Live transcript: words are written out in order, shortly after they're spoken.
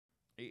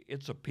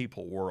it's a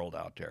people world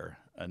out there,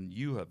 and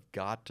you have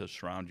got to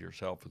surround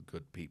yourself with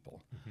good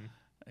people. Hmm.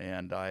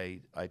 And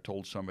I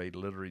told somebody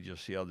literally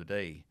just the other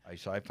day, I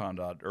said I found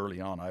out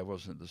early on I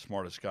wasn't the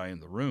smartest guy in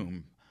the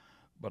room,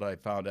 but I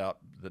found out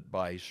that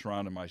by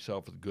surrounding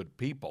myself with good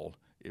people,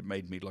 it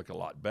made me look a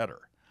lot better.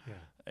 Yeah.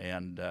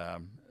 And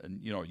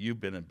you've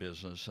been in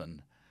business,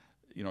 and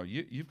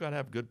you've got to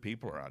have good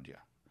people around you,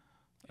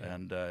 Yeah.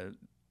 and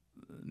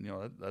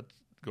that's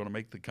going to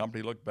make the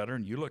company look better,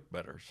 and you look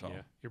better. So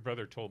Yeah. Your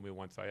brother told me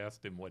once, I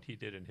asked him what he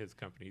did in his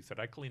company. He said,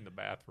 I clean the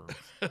bathrooms.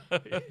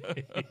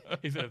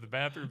 He said, if the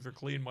bathrooms are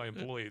clean, my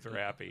employees are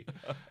happy.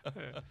 But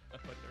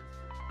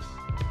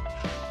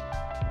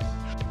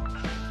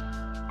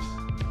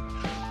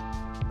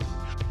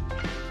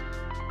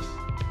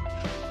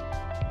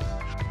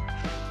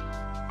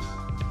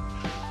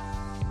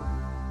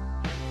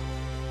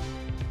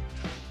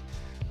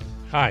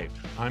Hi,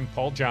 I'm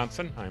Paul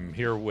Johnson. I'm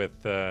here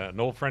with an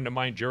old friend of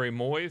mine, Jerry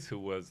Moyes, who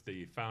was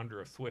the founder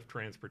of Swift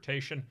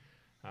Transportation.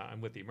 I'm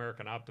with the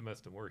American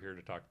Optimist, and we're here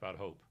to talk about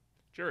hope.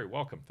 Jerry,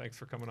 welcome. Thanks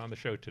for coming on the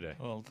show today.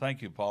 well,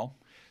 thank you, Paul.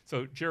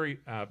 So,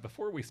 Jerry,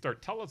 before we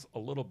start, tell us a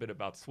little bit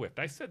about Swift.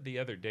 I said the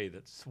other day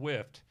that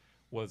Swift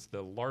was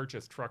the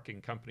largest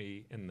trucking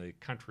company in the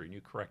country, and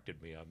you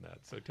corrected me on that.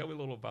 So tell me a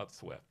little about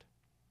Swift.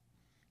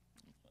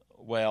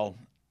 Well,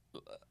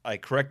 I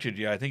corrected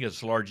you. I think it's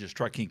the largest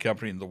trucking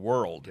company in the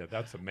world. Yeah,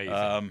 that's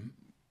amazing.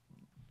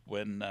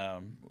 When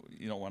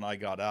I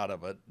got out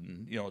of it,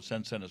 and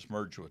since then it's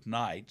merged with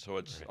Knight, so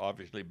it's Right.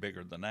 obviously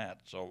bigger than that.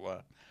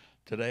 So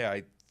today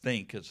I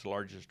think it's the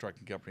largest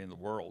trucking company in the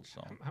world.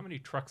 So How many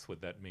trucks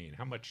would that mean?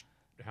 How much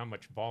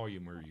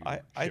volume are you shipping?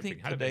 I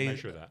think How do they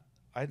measure that?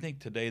 I think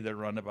today they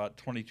run about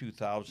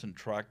 22,000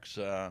 trucks,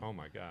 Oh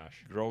my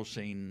gosh.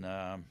 grossing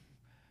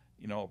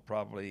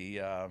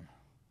probably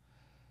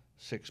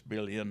 $6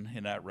 billion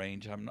in that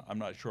range. I'm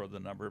not sure of the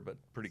number, but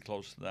pretty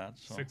close to that.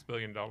 So $6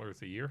 billion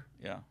a year?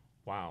 yeah.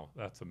 Wow,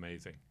 that's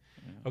amazing.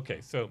 Yeah.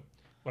 Okay, so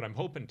what I'm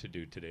hoping to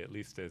do today, at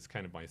least as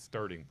kind of my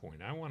starting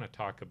point, I want to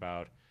talk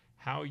about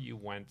how you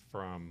went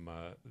from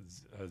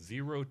a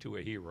zero to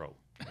a hero.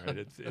 Right?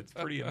 It's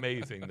pretty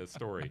amazing, the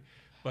story.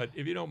 But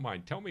if you don't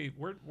mind, tell me,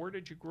 where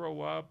did you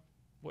grow up?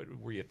 What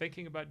were you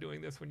thinking about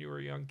doing this when you were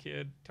a young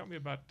kid? Tell me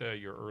about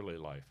your early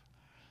life.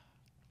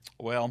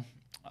 Well,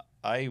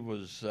 I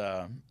was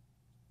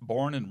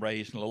born and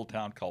raised in a little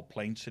town called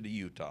Plain City,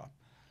 Utah,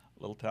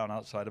 a little town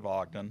outside of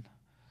Ogden.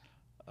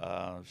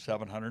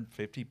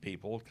 750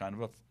 people, kind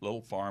of a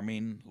little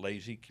farming,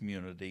 lazy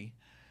community.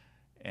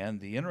 And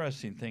the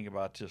interesting thing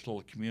about this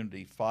little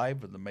community,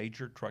 5 of the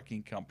major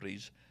trucking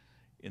companies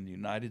in the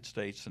United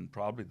States and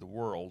probably the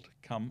world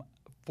come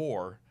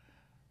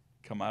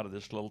out of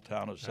this little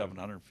town of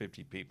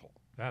 750 people.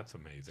 That's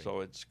amazing.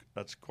 So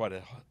that's quite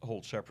a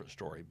whole separate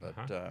story. But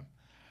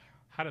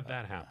how did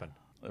that happen?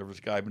 there was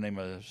a guy by the name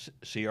of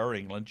C.R.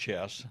 England,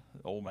 Chess,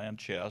 old man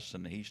Chess,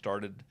 and he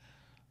started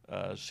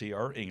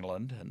C.R.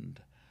 England,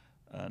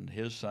 and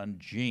his son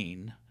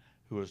Gene,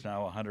 who is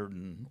now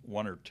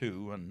 101 or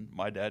 2, and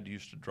my dad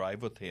used to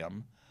drive with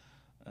him.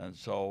 And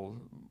so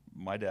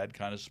my dad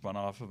kind of spun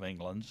off of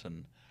England's,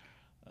 and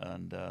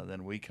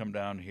then we come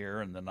down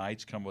here, and the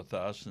Knights come with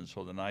us, and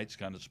so the Knights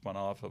kind of spun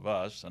off of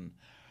us. And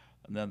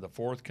then the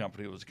fourth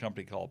company was a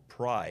company called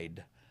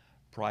Pride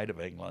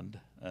of England,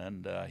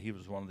 and he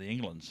was one of the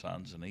England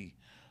sons, and he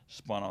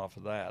spun off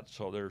of that.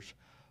 So there's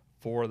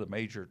 4 of the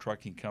major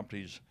trucking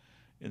companies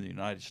in the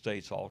United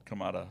States all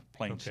come out of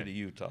Plain City,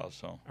 Utah.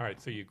 So all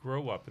right, so you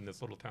grow up in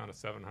this little town of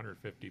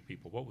 750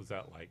 people. What was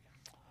that like?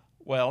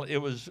 well, it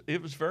was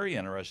very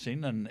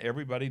interesting, and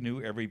everybody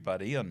knew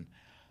everybody, and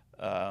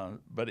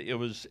but it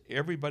was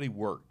everybody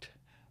worked.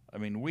 I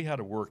mean, we had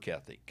a work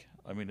ethic.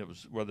 I mean, it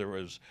was whether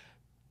it was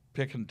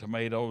picking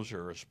tomatoes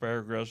or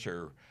asparagus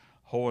or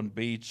hoeing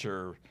beets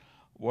or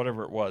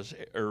whatever it was,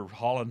 or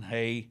hauling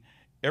hay.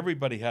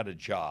 Everybody had a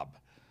job,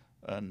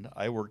 and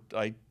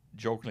I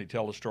jokingly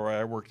tell the story.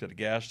 I worked at a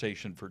gas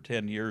station for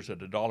 10 years at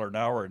 $1 an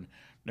hour and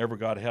never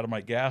got ahead of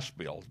my gas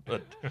bill.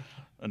 But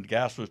and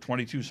gas was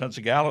 22 cents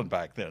a gallon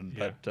back then.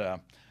 Yeah.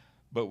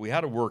 But we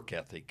had a work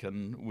ethic,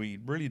 and we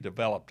really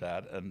developed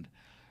that. And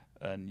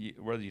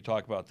whether you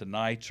talk about the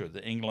Knights or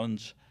the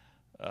Englands,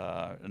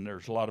 and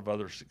there's a lot of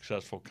other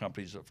successful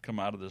companies that have come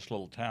out of this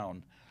little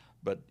town.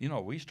 But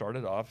we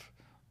started off.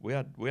 We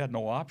had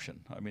no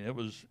option. I mean, it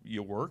was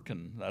you work,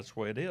 and that's the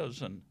way it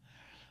is. And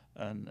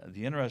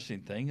the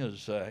interesting thing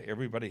is,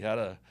 everybody had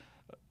a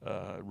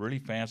really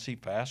fancy,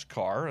 fast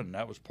car, and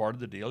that was part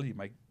of the deal. You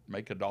make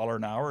 $1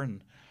 an hour,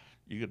 and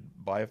you could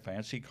buy a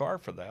fancy car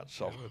for that.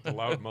 So With a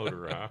loud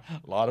motor, huh?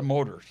 a lot of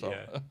motor. So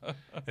Yeah.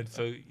 And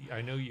so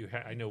I know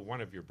I know one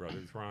of your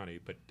brothers, Ronnie,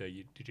 but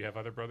did you have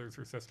other brothers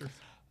or sisters?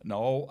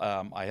 no,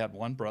 I had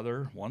one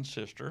brother, one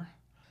sister.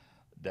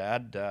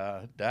 Dad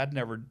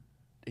never.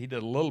 He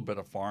did a little bit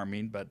of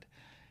farming, but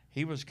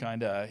he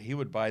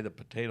would buy the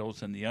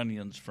potatoes and the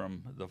onions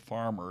from the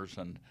farmers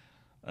and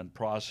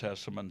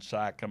process them and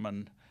sack them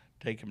and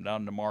take them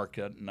down to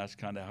market, and that's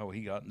kind of how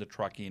he got in the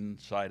trucking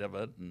side of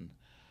it,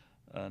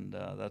 and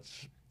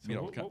that's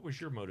So what was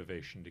your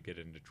motivation to get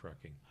into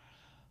trucking?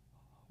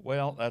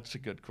 Well, that's a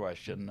good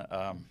question.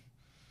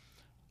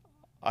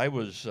 I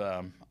was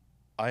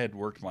I had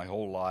worked my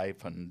whole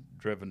life and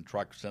driven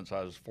trucks since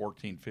I was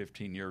 14,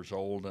 15 years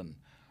old, and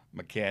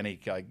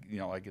mechanic. I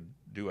could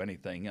do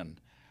anything. And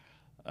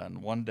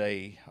one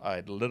day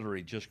I'd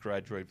literally just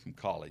graduated from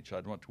college.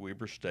 I'd went to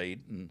Weber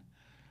State and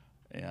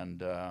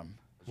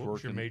What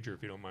was your major,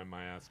 if you don't mind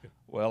my asking?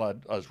 well,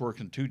 I was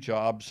working two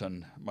jobs,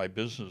 and my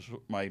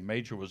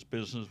major was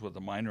business with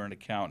a minor in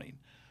accounting,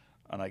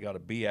 and I got a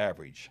B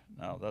average.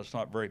 Now that's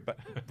not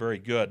very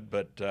good,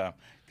 but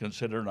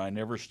considering I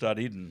never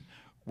studied and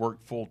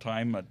worked full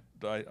time,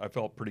 I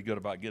felt pretty good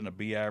about getting a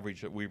B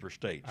average at Weber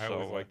State. I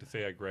always like to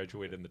say I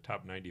graduated in the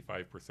top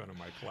 95% of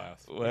my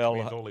class. Well,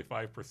 which means only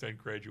 5%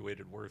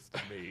 graduated worse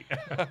than me.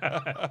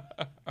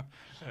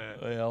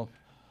 Well,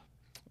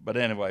 but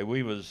anyway,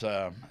 we was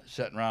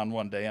sitting around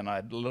one day, and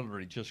I'd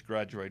literally just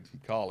graduated from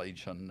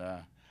college, and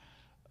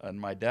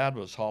my dad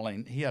was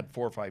hauling. He had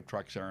 4 or 5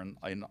 trucks there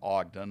in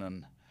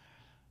Ogden,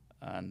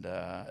 and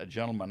a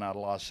gentleman out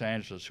of Los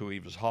Angeles who he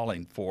was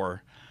hauling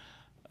for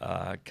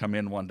come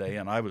in one day,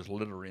 and I was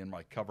literally in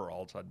my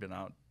coveralls. I'd been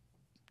out,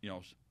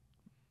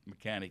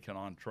 mechanicing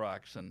on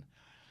trucks, and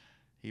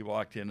he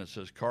walked in and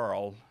says,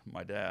 "Carl,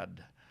 my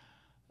dad,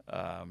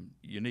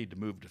 you need to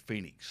move to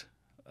Phoenix.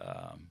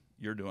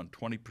 You're doing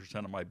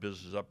 20% of my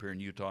business up here in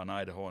Utah and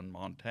Idaho and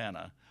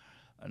Montana,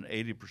 and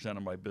 80%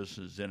 of my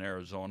business is in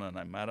Arizona, and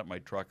I'm mad at my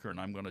trucker,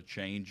 and I'm going to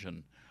change,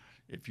 and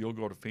if you'll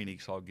go to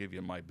Phoenix, I'll give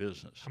you my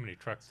business." How many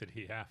trucks did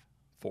he have?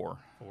 4.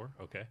 4?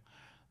 Okay.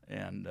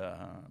 And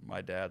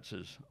my dad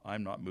says,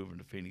 "I'm not moving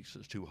to Phoenix.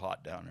 It's too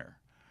hot down there."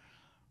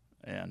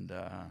 And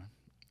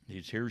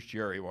here's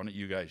Jerry. Why don't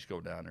you guys go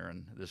down there?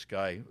 And this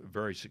guy,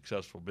 very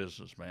successful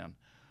businessman,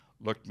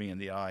 looked me in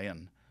the eye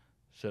and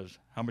says,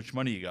 "How much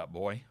money you got,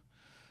 boy?"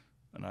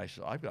 And I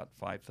said, "I've got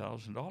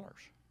 $5,000.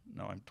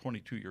 Now I'm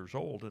 22 years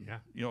old, and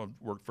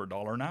worked for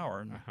 $1 an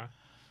hour.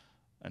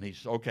 And he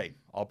says, "Okay,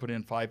 I'll put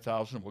in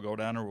 5,000. We'll go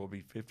down there. We'll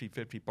be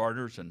 50-50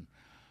 partners, and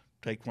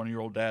take one of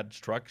your old dad's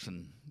trucks,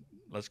 and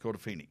let's go to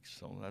Phoenix."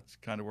 So that's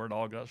kind of where it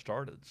all got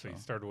started. So you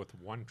started with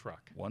one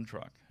truck. One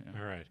truck. Yeah.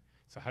 All right.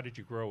 So how did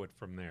you grow it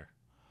from there?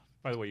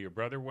 By the way, your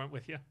brother went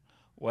with you?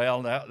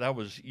 Well, that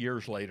was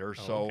years later.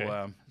 Oh,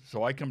 okay.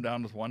 So I come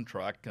down with one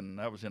truck, and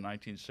that was in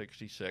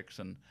 1966,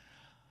 and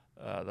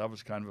that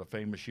was kind of a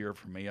famous year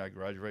for me. I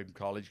graduated from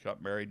college,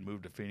 got married,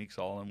 moved to Phoenix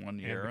all in one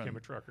year. And became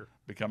a trucker.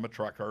 Become a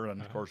trucker,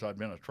 and of course I'd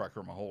been a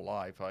trucker my whole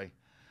life.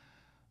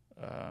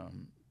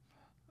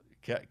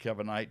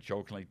 Kevin Knight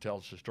jokingly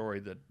tells the story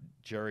that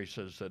Jerry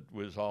says that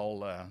was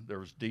all there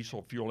was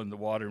diesel fuel in the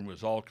water and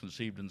was all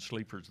conceived in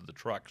sleepers of the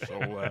truck.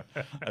 So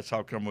that's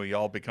how come we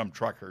all become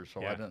truckers.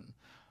 So Yeah. I'm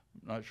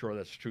not sure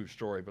that's a true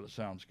story, but it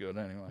sounds good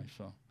anyway.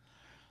 So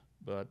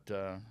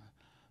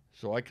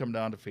I come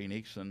down to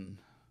Phoenix and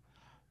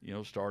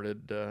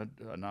started,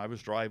 and I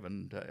was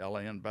driving to LA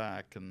and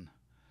back, and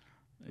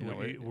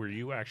were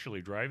you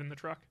actually driving the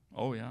truck?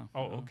 Oh yeah.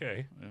 Oh,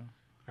 okay. Yeah.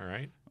 All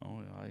right.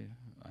 Oh yeah.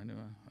 I knew.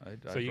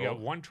 So you got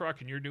one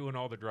truck and you're doing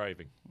all the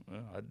driving.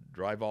 I'd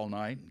drive all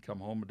night and come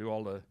home and do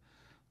all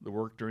the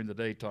work during the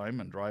daytime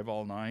and drive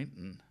all night.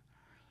 And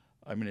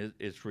I mean,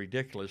 it's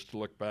ridiculous to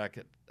look back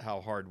at how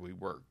hard we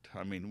worked.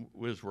 I mean,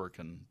 we was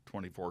working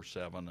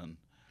 24/7,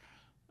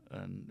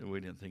 and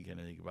we didn't think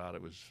anything about it.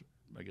 It was,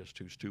 I guess,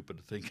 too stupid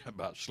to think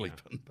about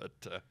sleeping.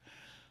 Yeah.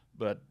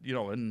 But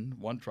and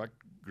one truck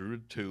grew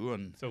to 2.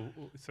 And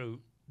so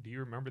do you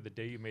remember the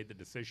day you made the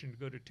decision to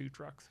go to 2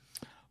 trucks?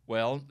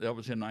 Well, that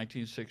was in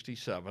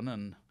 1967,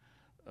 and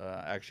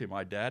actually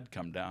my dad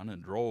come down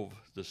and drove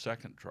the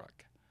second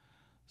truck.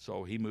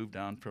 So he moved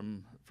down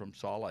from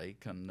Salt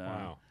Lake, and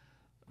wow.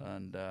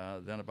 And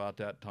then about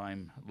that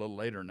time, a little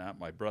later than that,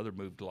 my brother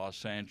moved to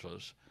Los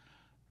Angeles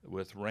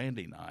with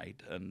Randy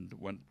Knight and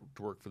went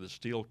to work for the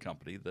steel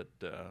company that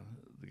the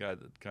guy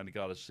that kind of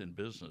got us in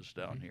business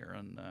down here.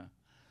 And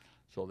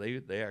so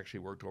they actually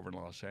worked over in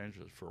Los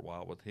Angeles for a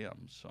while with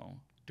him. So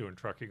doing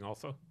trucking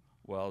also?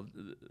 Well,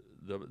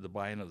 the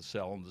buying of the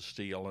selling the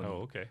steel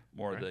and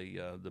more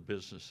right. The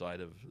business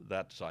side of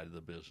that side of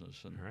the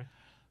business. And right.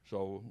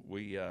 So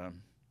we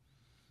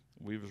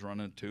was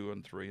running 2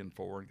 and 3 and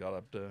 4 and got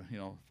up to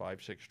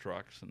 5, 6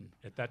 trucks. And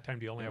at that time,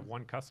 do you only have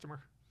one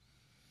customer?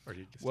 Or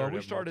did you well,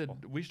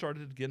 we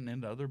started getting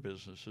into other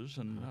businesses,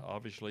 and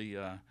obviously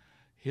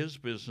his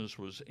business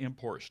was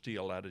import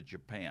steel out of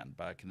Japan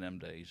back in them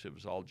days. It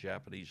was all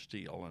Japanese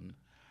steel,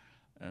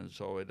 and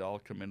so it all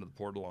come into the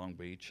Port of Long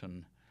Beach,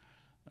 and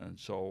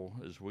so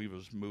as we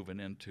was moving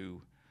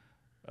into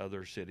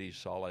other cities,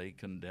 Salt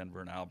Lake and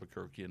Denver and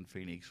Albuquerque and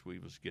Phoenix, we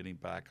was getting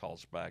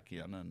backhauls back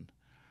in,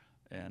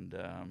 and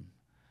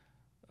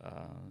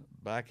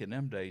back in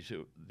them days,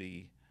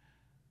 the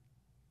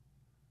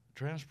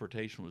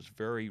transportation was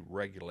very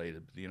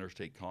regulated by the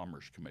Interstate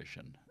Commerce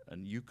Commission,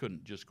 and you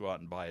couldn't just go out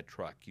and buy a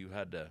truck. You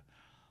had to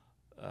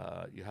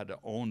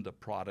own the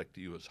product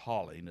you was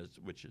hauling,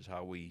 which is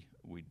how we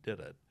did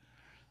it.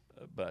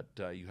 But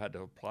you had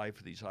to apply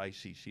for these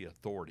ICC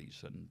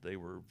authorities, and they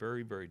were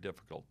very, very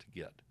difficult to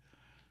get.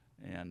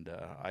 And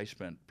I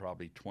spent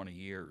probably 20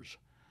 years,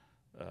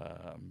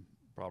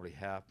 probably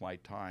half my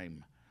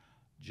time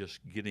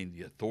just getting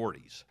the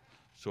authorities.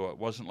 So it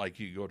wasn't like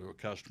you go to a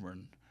customer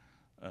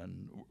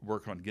and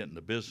work on getting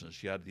the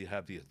business. You had to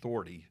have the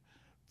authority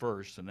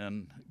first and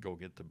then go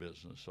get the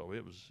business. So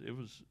it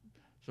was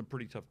some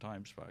pretty tough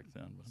times back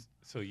then. But.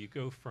 So you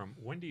go from,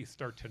 when do you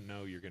start to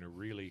know you're going to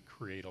really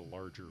create a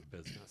larger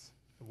business?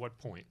 At what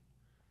point?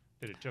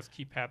 Did it just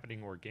keep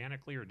happening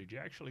organically, or did you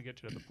actually get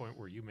to the point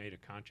where you made a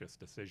conscious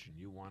decision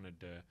you wanted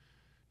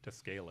to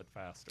scale it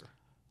faster?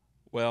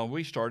 Well,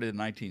 we started in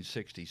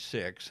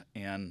 1966,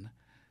 and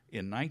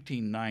in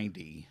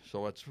 1990,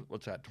 so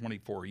what's that,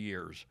 24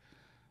 years,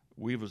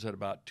 we was at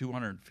about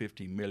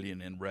 250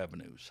 million in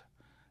revenues,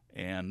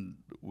 and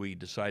we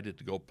decided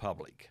to go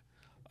public.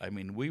 I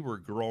mean, we were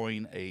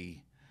growing a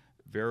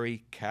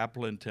very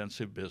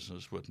capital-intensive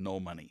business with no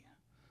money,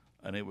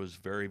 and it was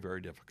very,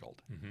 very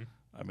difficult. Mm-hmm.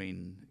 I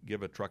mean,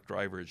 give a truck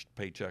driver his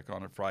paycheck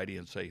on a Friday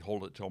and say,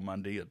 hold it till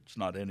Monday, it's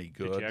not any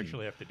good. Did you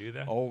actually have to do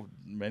that? Oh,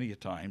 many a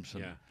times.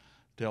 And yeah.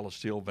 Tell a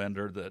steel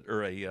vendor that,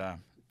 or a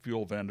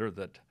fuel vendor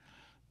that,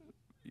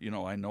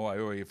 I know I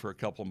owe you for a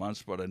couple of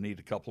months, but I need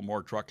a couple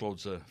more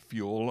truckloads of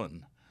fuel.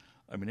 And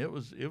I mean, it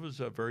was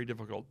a very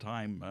difficult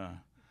time.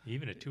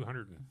 Even at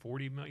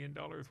 $240 million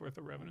worth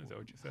of revenue, is that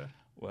what you said?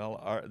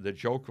 Well, the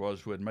joke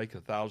was we'd make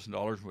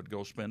 $1,000 and we'd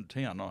go spend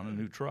 10 on a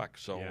new truck.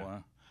 So,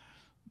 yeah.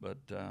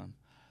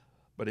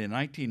 But in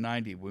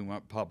 1990 we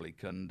went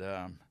public, and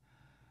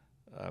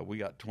we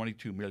got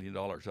 $22 million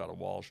out of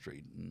Wall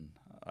Street. And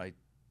I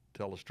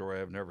tell a story,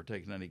 I've never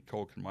taken any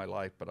coke in my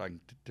life, but I can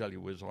tell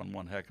you we was on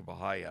one heck of a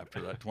high after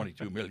that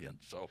 22 million.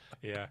 So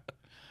yeah.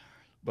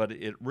 But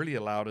it really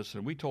allowed us,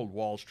 and we told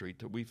Wall Street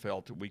that we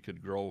felt that we could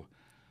grow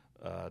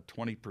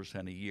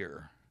 20% a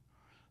year,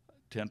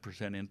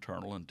 10%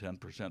 internal and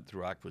 10%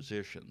 through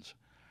acquisitions.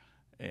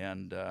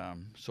 And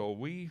so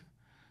we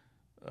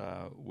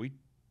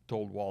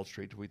told Wall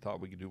Street that we thought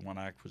we could do one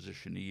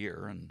acquisition a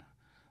year,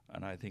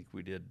 and I think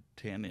we did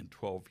 10 in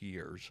 12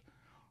 years,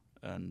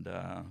 and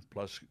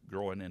plus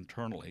growing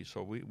internally.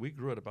 So we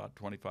grew at about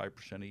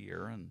 25% a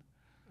year. And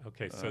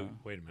okay, so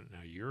wait a minute.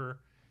 Now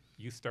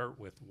you start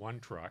with one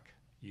truck.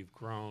 You've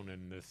grown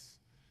in this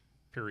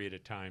period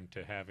of time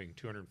to having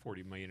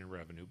 240 million in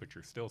revenue, but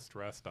you're still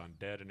stressed on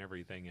debt and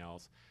everything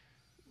else.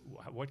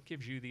 What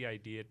gives you the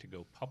idea to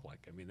go public?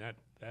 I mean,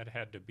 that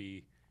had to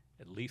be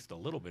at least a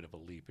little bit of a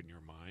leap in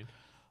your mind.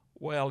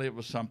 Well, it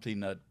was something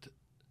that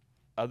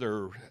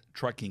other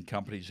trucking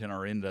companies in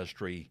our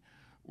industry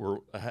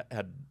were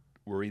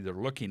either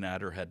looking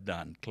at or had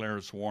done.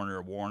 Clarence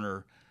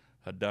Warner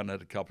had done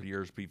it a couple of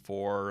years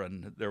before,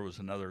 and there was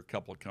another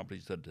couple of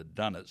companies that had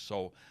done it.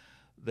 So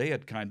they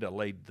had kind of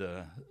laid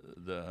the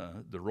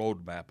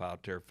roadmap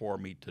out there for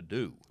me to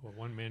do. Well,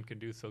 one man can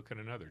do, so can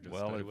another. Just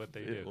study what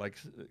they do.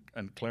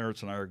 And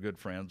Clarence and I are good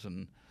friends,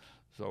 and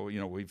so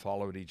we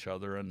followed each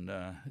other. And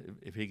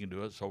if he can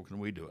do it, so can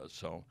we do it.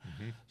 So,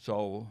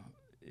 so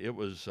it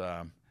was,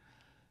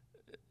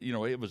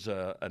 it was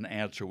an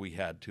answer we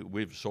had to.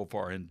 We were so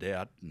far in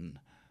debt, and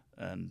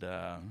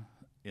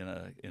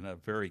in a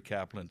very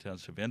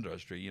capital-intensive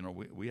industry,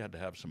 we had to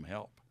have some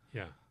help.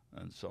 Yeah.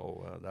 And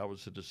so that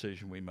was the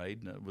decision we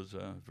made, and it was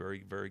a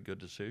very, very good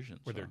decision.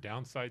 Were there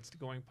downsides to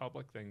going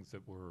public, things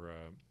that were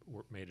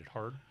made it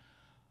hard?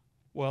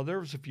 Well,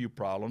 there was a few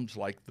problems,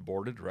 like the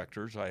board of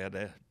directors. I had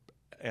to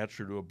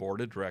answer to a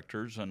board of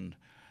directors, and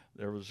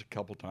there was a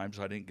couple times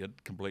I didn't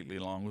get completely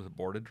along with the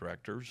board of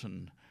directors,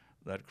 and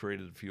that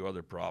created a few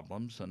other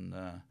problems. And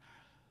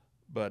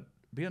but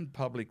being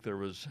public, there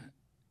was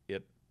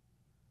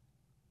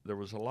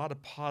a lot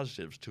of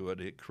positives to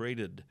it. It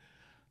created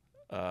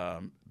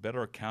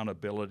better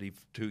accountability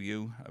to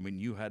you. I mean,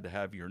 you had to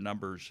have your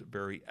numbers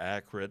very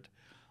accurate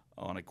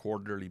on a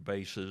quarterly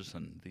basis,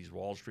 and these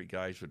Wall Street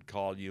guys would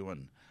call you,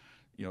 and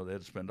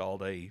they'd spend all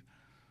day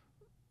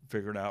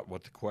figuring out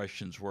what the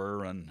questions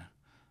were, and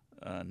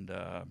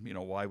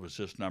why was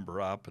this number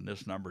up and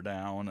this number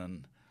down,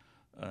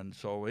 and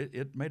so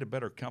it made a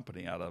better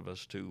company out of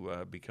us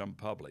to become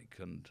public,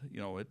 and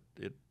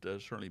it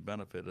certainly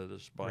benefited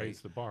us by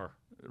raise the bar,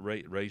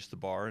 raise the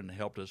bar, and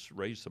helped us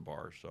raise the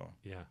bar. So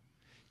yeah.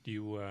 Do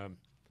you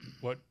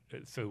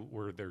so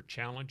were there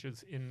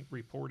challenges in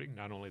reporting,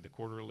 not only the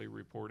quarterly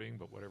reporting,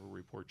 but whatever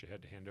report you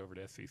had to hand over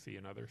to SEC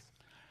and others?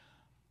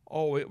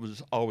 Oh, it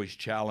was always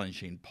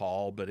challenging,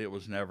 Paul, but it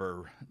was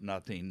never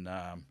nothing.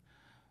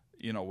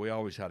 We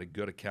always had a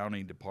good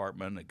accounting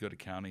department, a good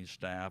accounting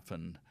staff,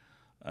 and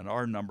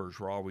our numbers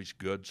were always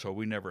good, so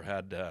we never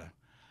had to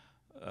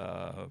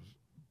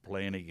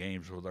play any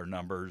games with our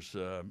numbers.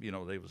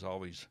 They was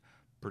always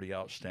pretty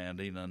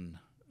outstanding, and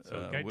so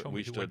a guy told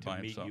me he went to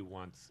meet himself. You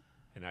once,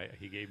 and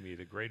he gave me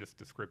the greatest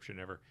description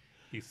ever.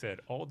 He said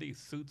all these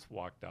suits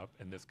walked up,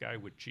 and this guy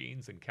with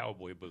jeans and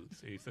cowboy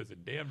boots. He says,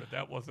 and damn it,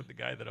 that wasn't the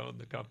guy that owned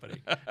the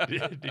company.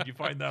 Did you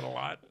find that a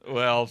lot?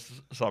 Well,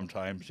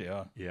 sometimes,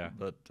 yeah. Yeah.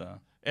 But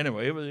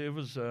anyway, it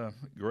was a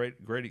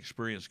great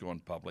experience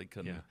going public,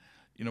 and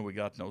we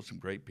got to know some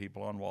great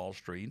people on Wall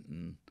Street,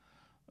 and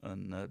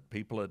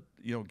people that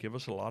give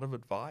us a lot of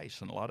advice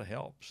and a lot of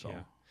help. So. Yeah.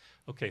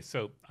 Okay,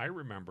 so I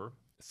remember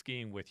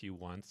skiing with you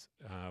once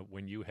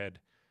when you had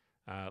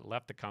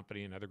left the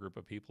company. Another group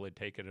of people had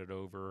taken it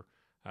over.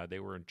 They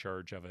were in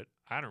charge of it.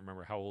 I don't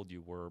remember how old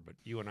you were, but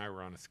you and I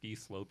were on a ski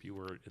slope. You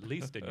were at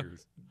least in your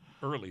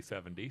early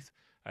 70s,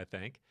 I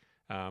think.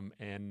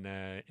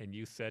 And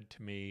you said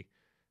to me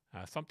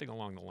something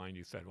along the line.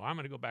 You said, "Well, I'm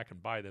going to go back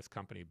and buy this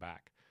company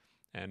back."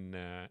 And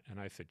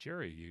I said,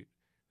 "Jerry,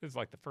 this is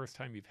like the first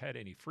time you've had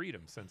any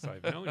freedom since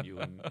I've known you,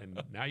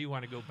 and now you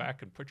want to go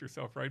back and put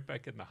yourself right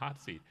back in the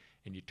hot seat."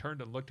 And you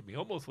turned and looked at me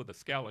almost with a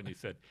scowl, and you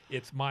said,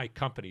 "It's my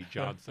company,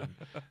 Johnson."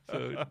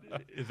 So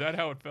is that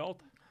how it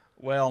felt?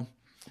 Well,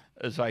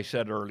 as I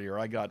said earlier,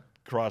 I got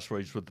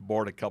crossways with the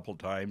board a couple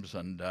times,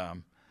 and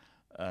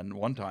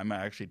one time I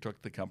actually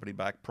took the company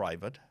back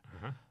private.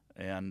 Uh-huh.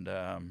 And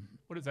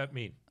what does that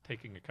mean,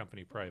 taking a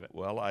company private?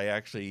 well, I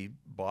actually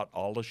bought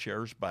all the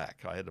shares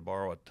back. I had to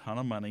borrow a ton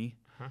of money,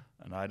 Huh?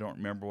 and I don't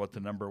remember what the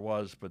number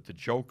was, but the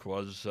joke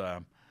was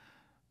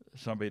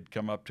somebody would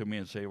come up to me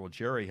and say, "Well,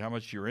 Jerry, how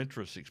much is your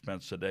interest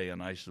expense today?"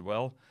 And I said,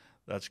 "Well,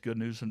 that's good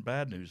news and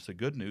bad news. The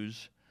good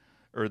news,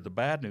 or the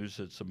bad news,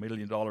 it's $1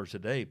 million a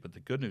day, but the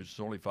good news is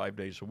only 5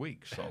 days a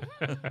week." So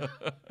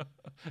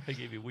They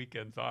gave you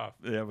weekends off.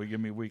 yeah, we give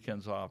me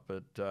weekends off.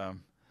 But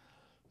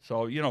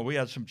so, you know, we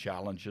had some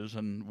challenges,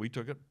 and we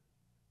took it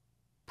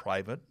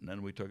private, and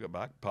then we took it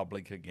back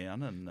public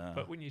again. And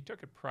But when you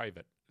took it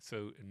private,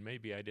 and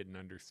maybe I didn't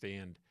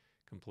understand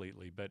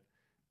completely, but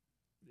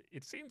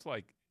it seems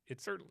like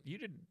you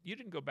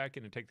didn't go back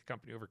in and take the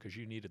company over because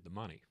you needed the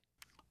money.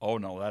 oh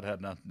no, that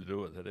had nothing to do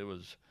with it. It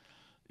was,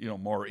 you know,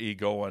 more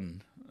ego,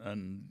 and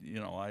you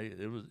know,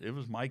 it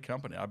was my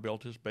company. I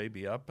built this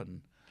baby up,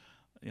 and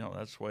you know,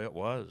 that's the way it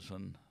was,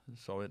 and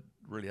so it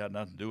really had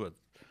nothing to do with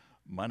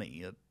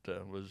money. It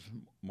was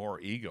more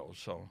ego.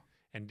 So.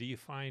 And did you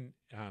find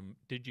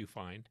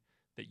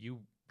that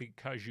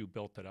because you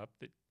built it up,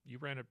 that you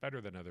ran it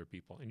better than other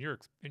people, in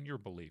your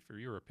belief or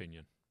your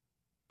opinion?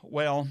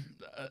 Well,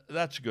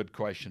 that's a good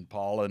question,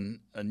 Paul.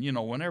 And you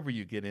know, whenever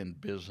you get in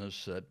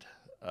business,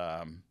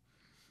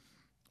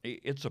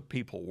 it's a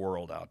people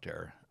world out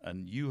there,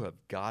 and you have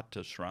got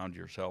to surround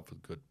yourself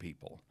with good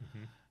people.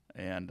 Mm-hmm.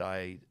 And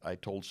I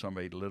told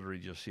somebody literally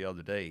just the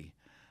other day,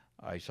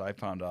 I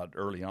found out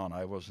early on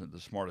I wasn't the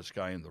smartest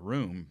guy in the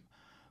room,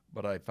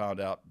 but I found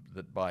out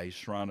that by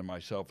surrounding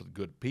myself with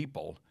good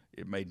people,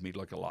 it made me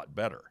look a lot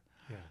better.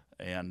 Yeah.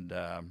 And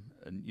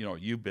you know,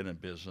 you've been in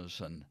business,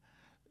 and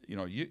you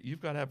know,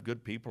 you've got to have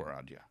good people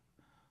around you.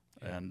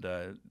 Yeah. And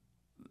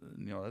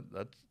you know,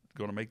 that's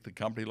going to make the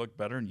company look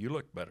better, and you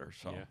look better.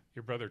 So yeah,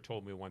 your brother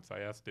told me once. I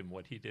asked him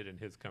what he did in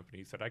his company.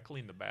 He said, "I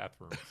clean the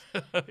bathrooms."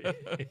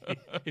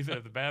 He said,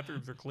 "If the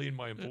bathrooms are clean,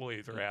 my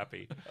employees are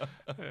happy."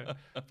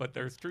 But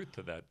there's truth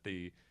to that.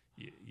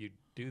 You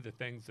do the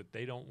things that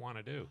they don't want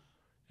to do,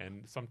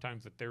 and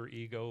sometimes that their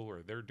ego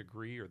or their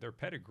degree or their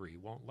pedigree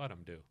won't let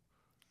them do.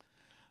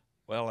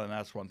 Well, and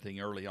that's one thing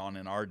early on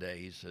in our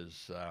days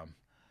is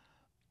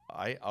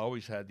I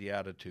always had the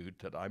attitude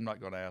that I'm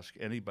not going to ask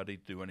anybody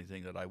to do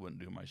anything that I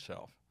wouldn't do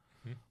myself.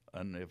 Mm-hmm.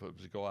 And if it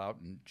was to go out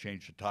and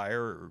change a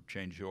tire or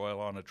change the oil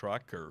on a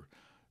truck or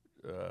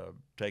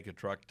take a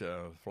truck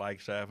to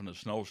Flagstaff in a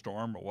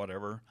snowstorm or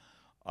whatever,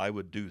 I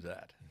would do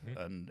that. Mm-hmm.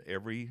 And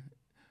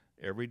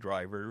every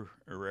driver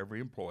or every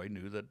employee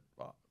knew that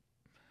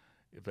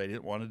if they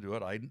didn't want to do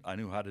it, I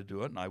knew how to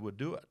do it, and I would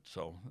do it.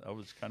 So that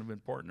was kind of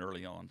important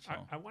early on. So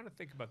I want to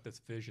think about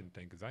this vision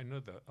thing, because I know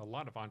that a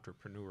lot of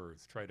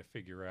entrepreneurs try to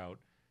figure out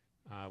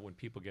when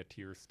people get to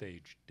your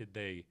stage, did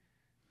they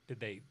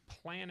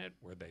plan it?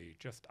 Were they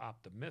just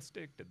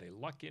optimistic? Did they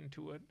luck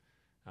into it?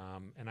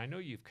 And I know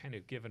you've kind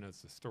of given us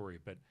the story,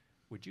 but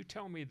would you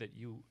tell me that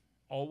you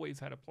always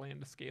had a plan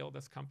to scale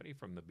this company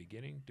from the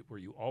beginning? Were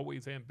you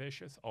always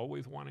ambitious,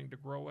 always wanting to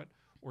grow it?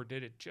 Or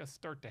did it just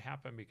start to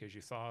happen because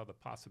you saw the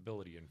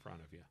possibility in front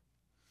of you?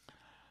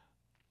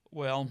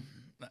 Well,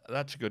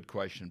 that's a good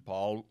question,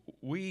 Paul.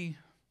 We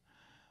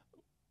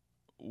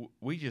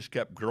just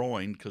kept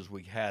growing because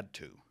we had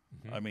to.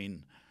 Mm-hmm. I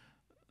mean,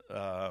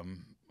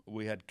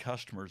 we had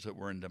customers that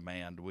were in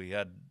demand. We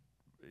had,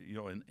 you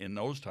know, in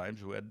those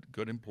times, we had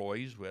good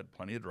employees. We had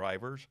plenty of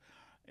drivers,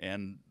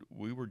 and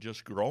we were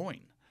just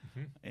growing.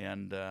 Mm-hmm.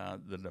 And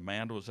the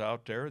demand was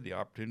out there, the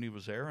opportunity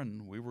was there,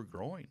 and we were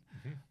growing.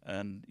 Mm-hmm.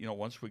 And, you know,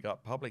 once we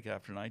got public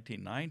after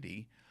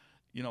 1990,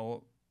 you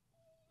know,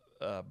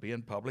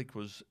 being public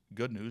was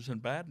good news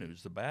and bad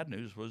news. The bad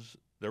news was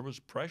there was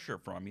pressure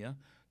from you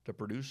to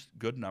produce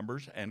good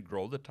numbers and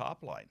grow the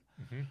top line.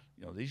 Mm-hmm.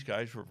 You know, these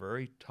guys were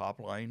very top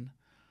line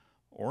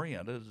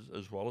oriented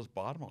as well as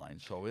bottom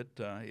line. So it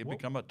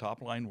became a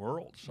top line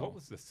world. So what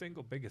was the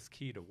single biggest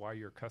key to why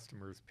your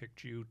customers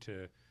picked you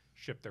to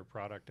ship their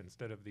product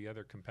instead of the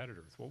other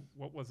competitors?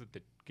 What was it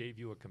that gave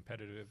you a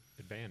competitive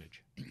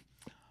advantage?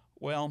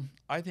 Well,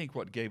 I think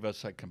what gave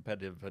us a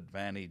competitive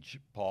advantage,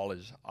 Paul,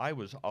 is I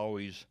was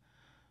always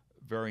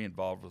very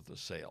involved with the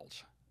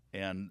sales.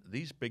 And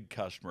these big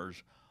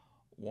customers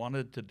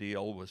wanted to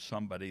deal with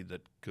somebody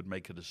that could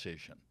make a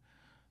decision.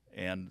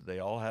 And they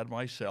all had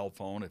my cell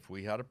phone. If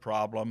we had a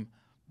problem,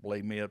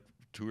 blame me at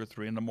 2 or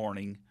 3 in the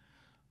morning.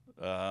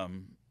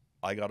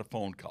 I got a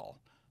phone call.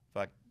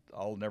 In fact,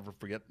 I'll never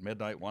forget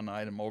midnight one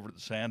night. I'm over at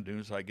the sand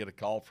dunes. I get a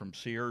call from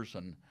Sears,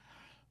 and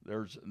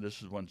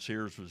this is when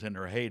Sears was in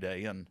their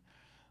heyday, and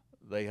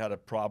they had a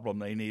problem.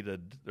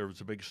 There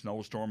was a big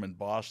snowstorm in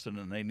Boston,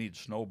 and they need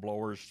snow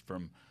blowers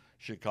from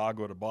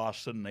Chicago to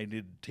Boston. And they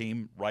needed a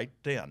team right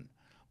then.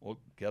 Well,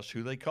 guess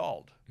who they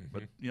called?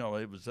 But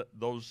it was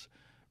those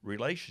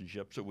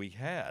relationships that we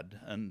had,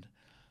 and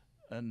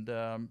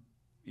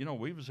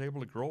we was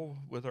able to grow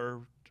with our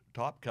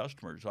top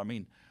customers. I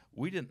mean,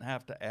 we didn't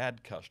have to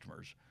add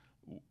customers.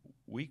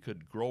 We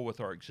could grow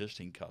with our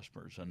existing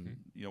customers, and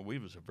we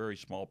was a very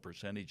small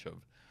percentage of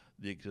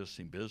the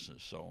existing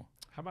business. So,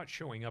 how about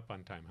showing up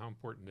on time? How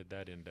important did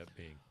that end up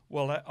being?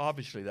 Well,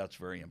 obviously that's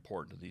very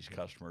important to these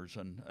customers.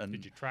 And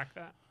did you track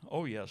that?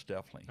 Oh yes,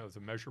 definitely. That was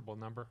a measurable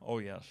number. Oh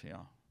yes,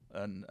 yeah.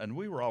 And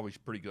we were always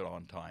pretty good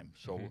on time.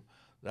 So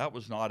that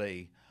was not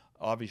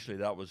obviously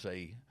that was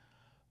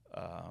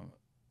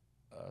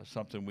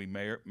something we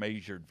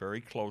measured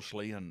very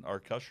closely, and our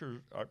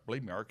customers,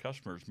 believe me, our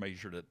customers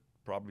measured it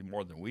probably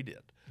more than we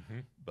did.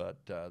 But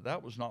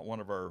that was not one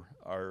of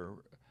our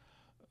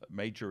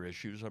major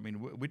issues. I mean,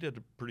 we did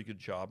a pretty good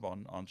job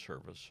on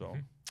service. So,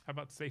 how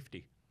about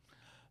safety?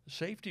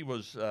 Safety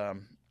was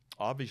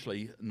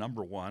obviously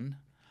number one.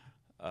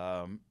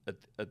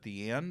 At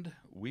the end,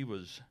 we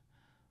was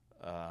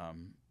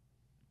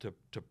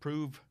to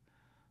prove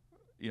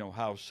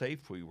how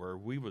safe we were.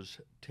 We was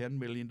 $10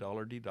 million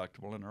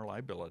deductible in our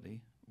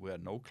liability. We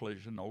had no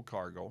collision, no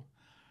cargo,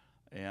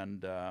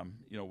 and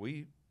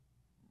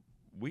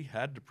we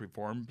had to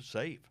perform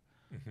safe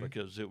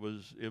because it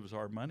was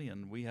our money,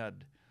 and we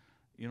had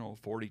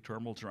 40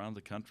 terminals around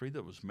the country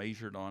that was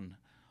measured on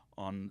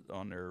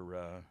their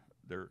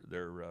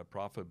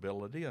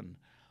profitability, and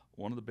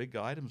one of the big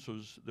items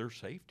was their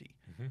safety,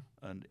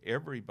 and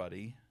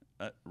everybody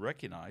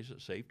recognized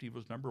that safety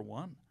was number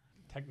one.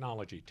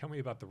 Technology. Tell me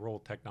about the role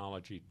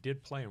technology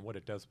did play and what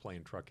it does play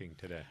in trucking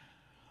today.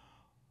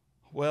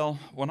 Well,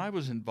 when I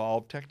was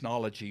involved,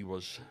 technology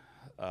was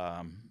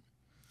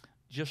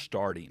just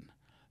starting.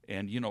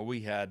 And,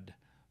 we had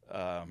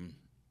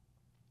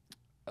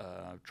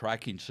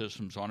tracking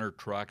systems on our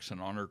trucks and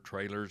on our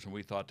trailers, and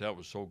we thought that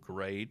was so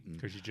great.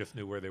 Because you just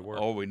knew where they were.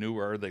 Oh, we knew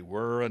where they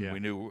were, and we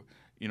knew,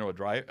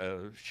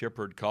 a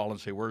shipper would call and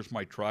say, "Where's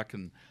my truck?"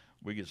 And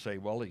we could say,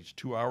 "Well, he's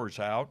 2 hours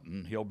out,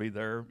 and he'll be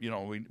there."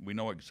 We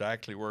know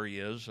exactly where he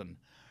is, and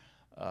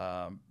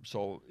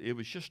so it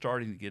was just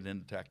starting to get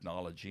into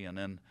technology. And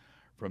then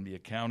from the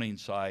accounting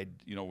side,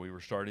 we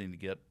were starting to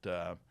get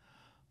a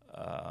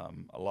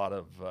lot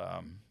of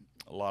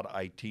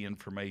IT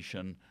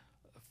information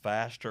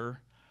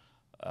faster.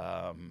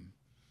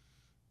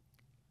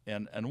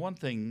 And one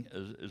thing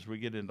as we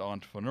get into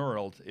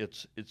entrepreneurial,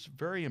 it's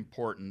very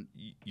important.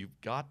 You've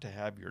got to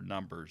have your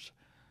numbers,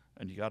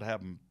 and you got to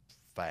have them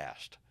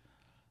fast,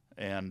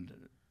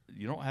 and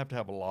you don't have to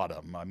have a lot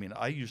of them. I mean,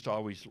 I used to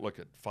always look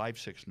at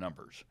 5-6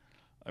 numbers.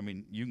 I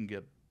mean, you can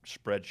get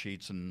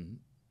spreadsheets, and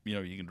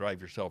you can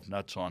drive yourself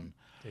nuts on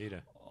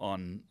data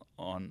on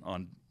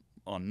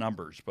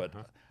numbers, but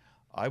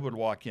I would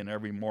walk in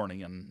every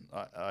morning, and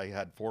I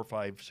had 4,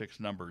 5, 6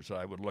 numbers that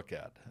I would look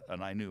at,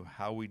 and I knew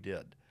how we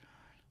did.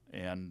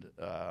 And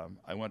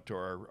I went to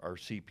our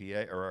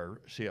CPA or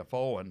our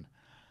CFO,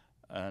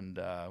 and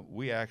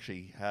we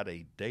actually had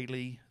a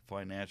daily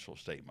financial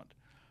statement.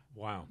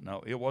 Wow.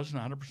 Now, it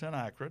wasn't 100%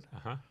 accurate,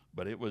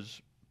 but it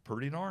was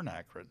pretty darn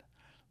accurate.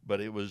 But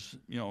it was,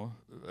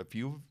 a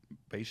few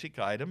basic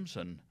items,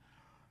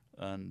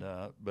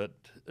 but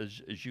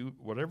as you,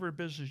 whatever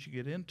business you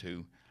get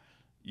into,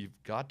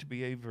 you've got to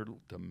be able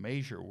to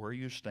measure where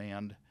you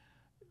stand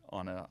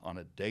on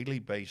a daily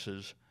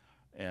basis,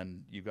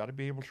 and you've got to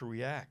be able to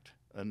react,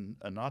 and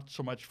not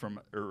so much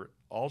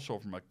also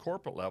from a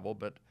corporate level,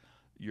 but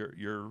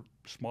your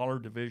smaller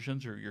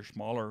divisions or your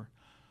smaller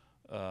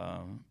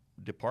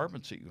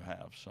departments that you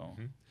have. So,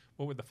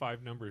 what were the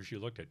 5 numbers you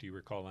looked at? Do you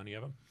recall any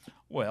of them?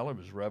 Well, it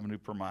was revenue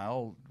per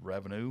mile,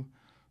 revenue,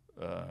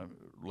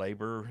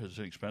 labor as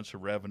an expense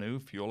of revenue,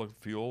 fuel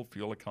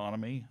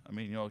economy. I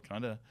mean,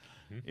 kind of,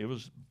 it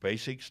was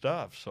basic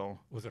stuff. So,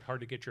 was it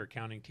hard to get your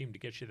accounting team to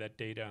get you that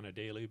data on a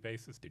daily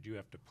basis? Did you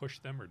have to push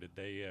them, or did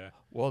they?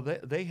 Well,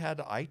 they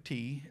had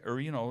IT,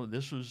 or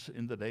this was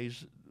in the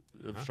days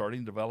of starting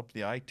to develop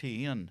the IT,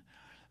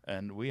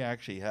 and we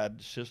actually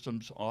had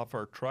systems off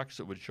our trucks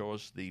that would show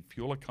us the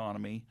fuel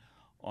economy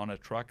on a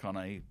truck on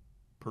a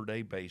per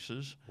day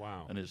basis.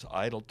 Wow. And his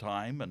idle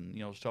time,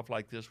 and stuff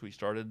like this. We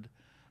started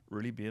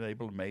really being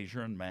able to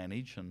measure and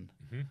manage, and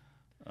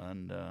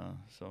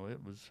so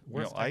it was.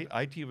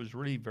 IT was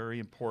really very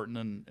important,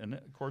 and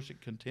of course it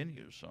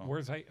continues. So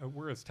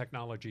where is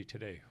technology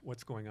today?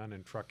 What's going on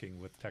in trucking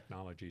with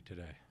technology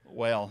today?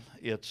 Well,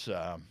 it's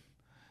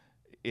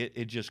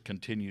it just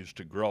continues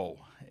to grow,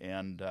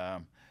 and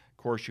of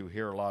course you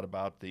hear a lot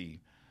about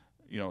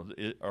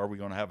are we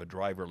going to have a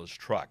driverless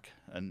truck?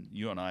 And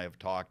you and I have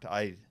talked.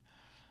 I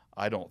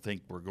don't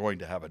think we're going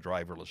to have a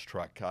driverless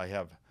truck. I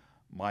have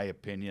my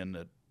opinion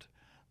that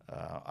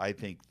I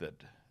think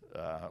that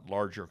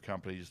larger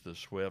companies, the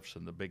Swifts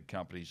and the big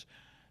companies,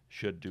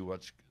 should do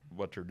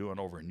what they're doing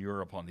over in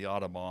Europe on the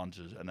autobahns,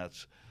 and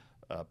that's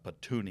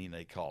platooning,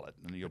 they call it.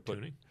 And you'll put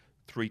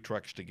 3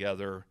 trucks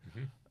together,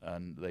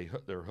 and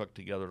they're hooked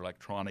together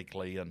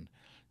electronically, and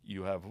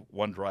you have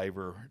one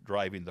driver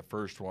driving the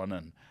first one,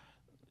 and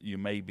you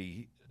may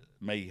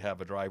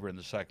have a driver in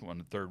the second one,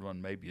 the third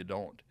one, maybe you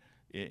don't.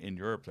 In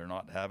Europe, they're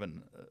not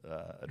having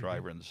a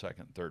driver in the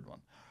second and third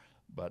one.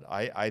 But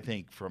I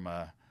think from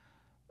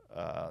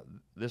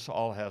this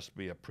all has to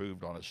be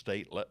approved on a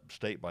state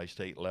by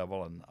state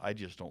level, and I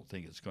just don't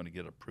think it's going to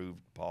get approved,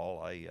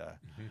 Paul.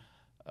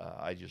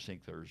 I just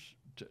think there's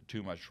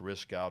too much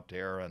risk out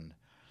there,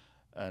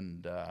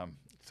 and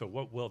so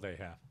what will they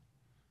have?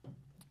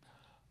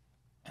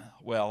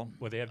 Well,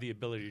 will they have the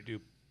ability to do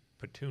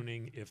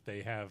platooning if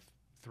they have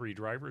 3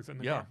 drivers in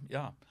the car?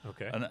 Yeah.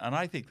 Okay. And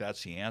I think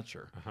that's the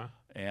answer.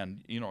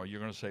 And you're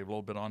going to save a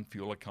little bit on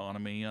fuel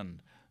economy, and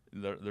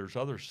there's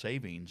other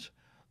savings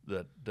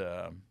that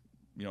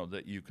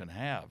that you can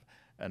have.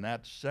 And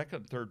that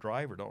second, third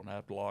driver don't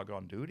have to log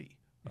on duty.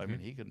 I mean,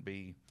 he can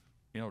be,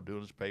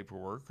 doing his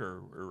paperwork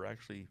or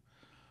actually,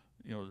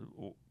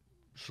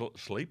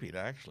 sleeping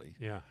actually.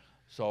 Yeah.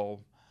 So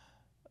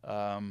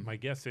my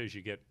guess is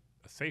you get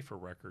a safer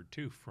record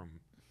too from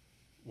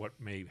what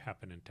may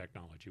happen in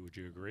technology. Would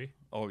you agree?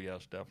 Oh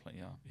yes,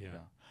 definitely. Yeah. Yeah.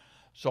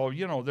 So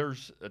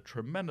there's a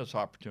tremendous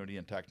opportunity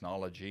in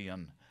technology,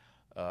 and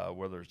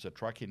whether it's the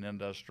trucking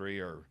industry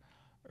or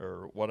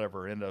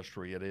whatever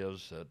industry it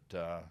is,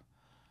 that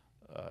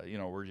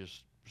we're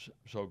just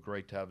so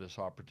great to have this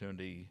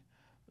opportunity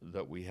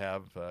that we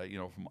have,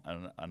 from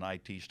an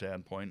IT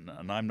standpoint.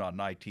 And I'm not an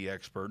IT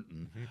expert,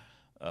 and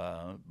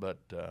but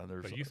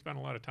there's. But you spent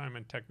a lot of time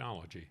in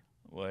technology.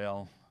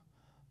 Well,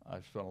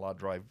 I've spent a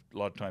lot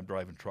of time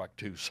driving truck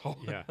too. So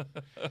yeah.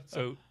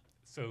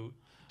 So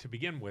to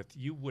begin with,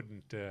 you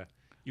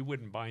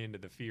wouldn't buy into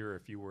the fear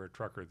if you were a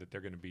trucker that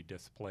they're going to be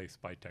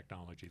displaced by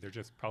technology. They're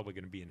just probably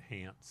going to be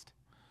enhanced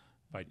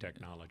by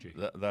technology.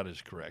 That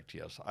is correct.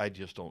 Yes, I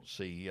just don't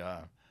see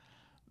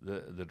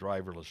the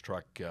driverless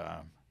truck.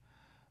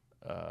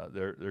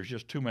 There's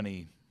just too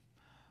many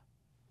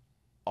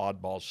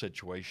oddball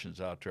situations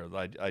out there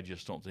that I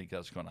just don't think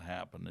that's going to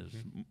happen. Is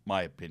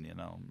my opinion.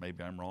 Now,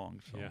 maybe I'm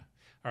wrong. So. Yeah.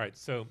 All right.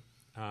 So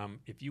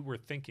if you were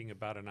thinking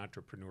about an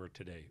entrepreneur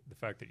today, the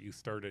fact that you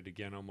started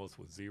again almost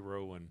with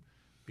zero and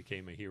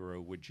became a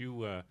hero, would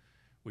you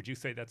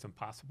say that's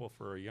impossible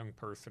for a young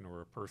person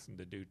or a person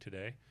to do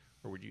today,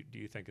 or do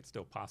you think it's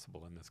still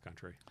possible in this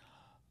country?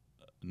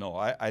 No,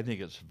 I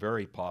think it's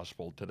very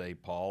possible today,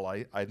 Paul.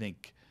 I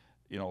think,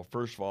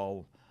 first of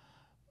all,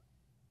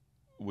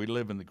 we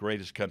live in the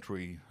greatest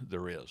country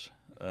there is,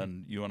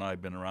 and you and I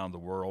have been around the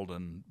world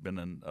and been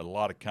in a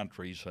lot of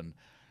countries, and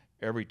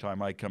every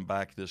time I come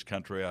back to this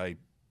country, I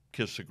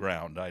kiss the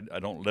ground. I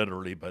don't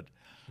literally, but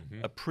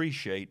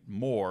appreciate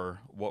more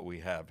what we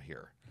have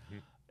here.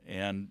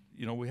 And,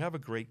 we have a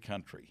great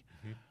country.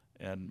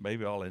 And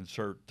maybe I'll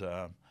insert,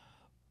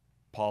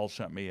 Paul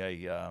sent me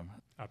a...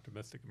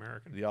 Optimistic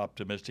American? The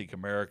Optimistic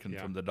American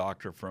from the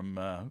doctor from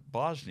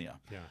Bosnia.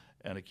 Yeah.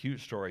 And a cute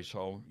story.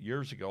 So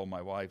years ago,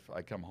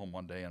 I come home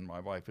one day, and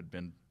my wife had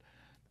been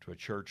to a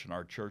church, and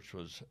our church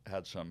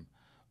had some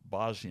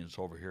Bosnians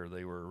over here.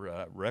 They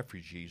were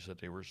refugees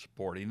that they were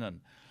supporting,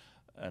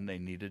 and they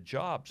needed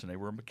jobs, and they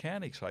were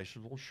mechanics. I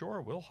said, well,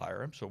 sure, we'll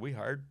hire them. So we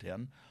hired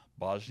 10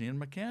 Bosnian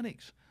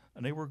mechanics,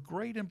 and they were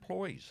great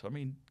employees. I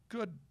mean,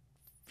 good,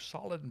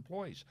 solid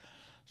employees.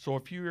 So a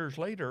few years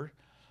later,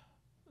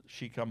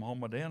 she come home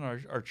one day, and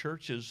our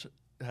church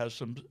has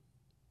some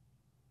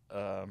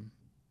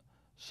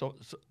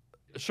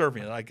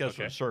Serbians, I guess.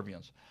 Okay.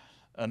 Serbians.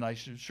 And I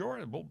said, sure,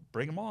 we'll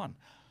bring them on.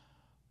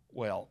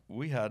 Well,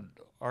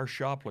 our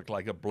shop looked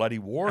like a bloody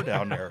war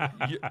down there.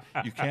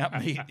 You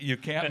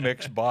can't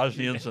mix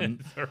Bosnians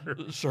and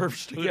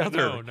Serbs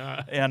together. No,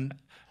 not. And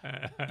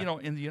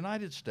in the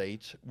United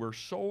States, we're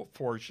so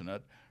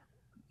fortunate.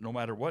 No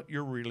matter what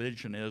your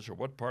religion is, or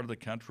what part of the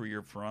country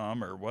you're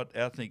from, or what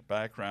ethnic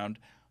background,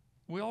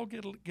 we all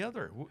get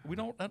together. We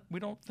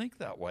don't think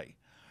that way.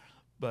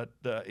 But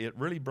it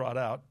really brought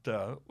out,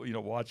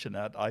 watching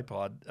that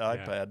iPod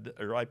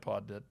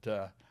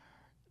that,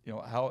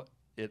 how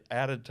it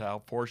added to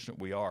how fortunate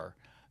we are.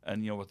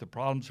 And, with the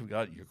problems we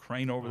got in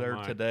Ukraine over there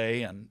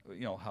today, and,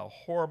 how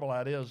horrible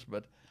that is.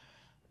 But,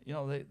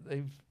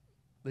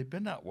 they've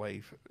been that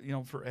way,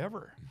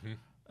 forever.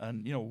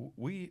 And,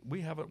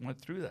 we haven't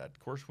went through that. Of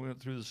course, we went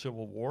through the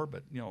Civil War,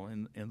 but,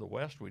 in the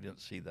West, we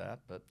didn't see that.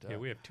 But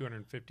we have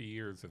 250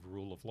 years of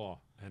rule of law,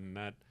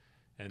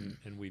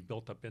 and we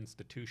built up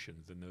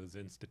institutions, and those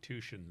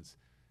institutions,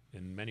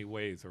 in many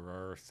ways, are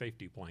our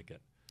safety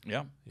blanket.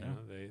 Yeah.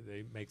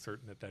 They make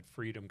certain that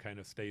freedom kind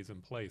of stays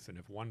in place, and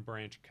if one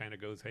branch kind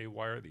of goes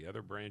haywire, the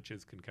other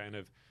branches can kind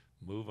of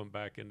move them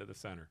back into the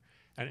center.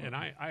 And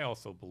I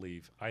also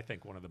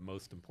think one of the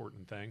most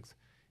important things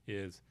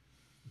is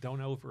don't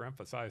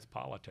overemphasize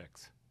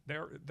politics.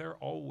 they're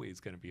always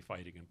going to be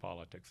fighting in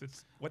politics.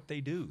 It's what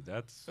they do.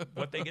 That's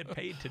what they get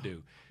paid to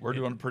do. We're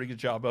doing a pretty good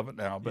job of it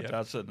now, but Yep.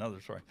 that's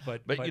another story.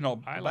 But you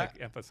know, I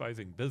like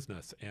emphasizing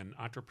business and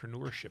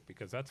entrepreneurship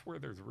because that's where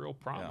there's real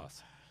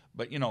promise.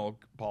 But you know,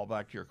 Paul,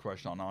 back to your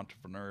question on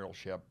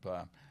entrepreneurship.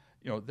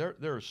 You know,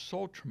 there are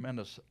so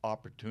tremendous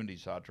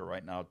opportunities out there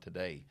right now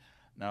today.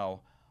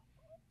 Now,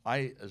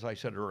 as I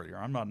said earlier,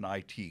 I'm not an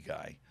IT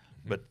guy,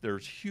 but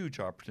there's huge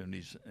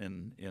opportunities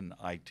in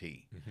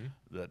IT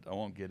that I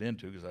won't get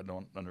into because I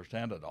don't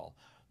understand it all.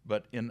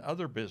 But in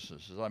other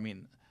businesses, I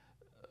mean,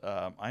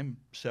 I'm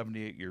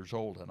 78 years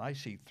old, and I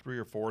see 3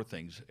 or 4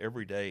 things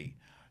every day.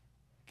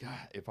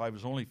 God, if I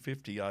was only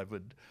 50, I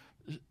would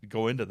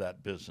go into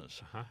that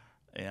business.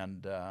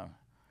 And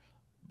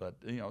but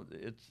you know,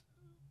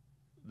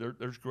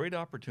 there's great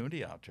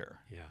opportunity out there.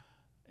 Yeah.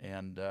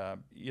 And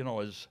you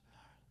know, as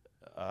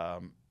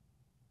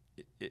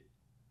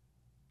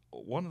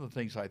one of the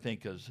things I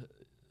think is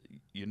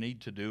you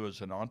need to do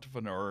as an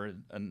entrepreneur,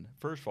 and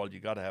first of all, you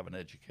got to have an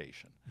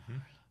education.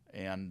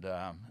 And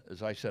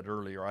as I said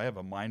earlier, I have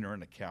a minor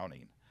in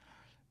accounting,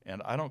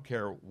 and I don't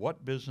care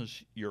what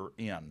business you're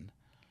in,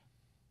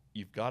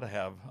 you've got to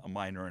have a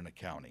minor in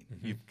accounting.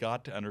 You've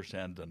got to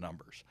understand the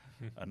numbers.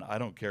 And I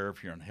don't care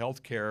if you're in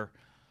healthcare,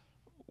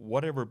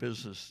 whatever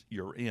business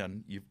you're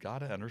in, you've got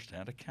to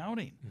understand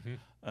accounting.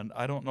 And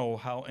I don't know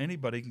how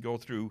anybody can go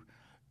through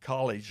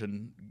college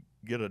and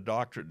get a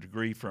doctorate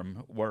degree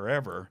from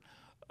wherever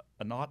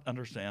and not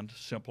understand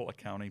simple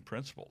accounting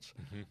principles,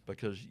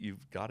 because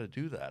you've got to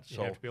do that. You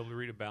so have to be able to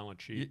read a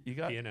balance sheet, you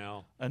got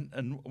P&L.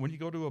 And when you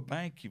go to a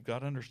bank, you've got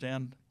to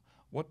understand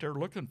what they're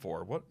looking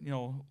for, what you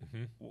know,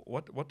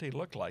 what they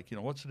look like. You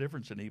know, what's the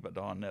difference in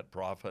EBITDA, net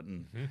profit,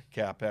 and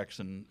capex,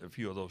 and a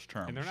few of those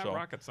terms. And they're not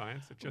rocket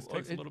science. It just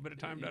takes a little bit of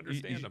time to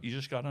understand them. You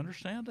just got to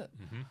understand it.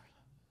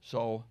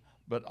 So,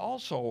 but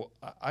also,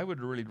 I would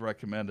really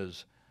recommend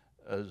as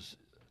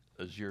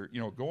you're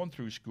going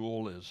through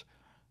school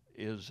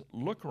is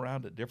look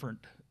around at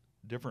different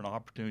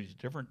opportunities,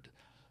 different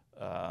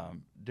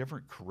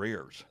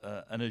careers,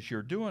 and as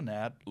you're doing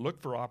that, look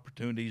for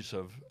opportunities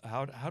of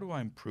how do I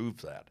improve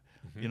that.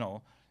 You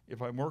know, if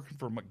I'm working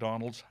for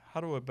McDonald's, how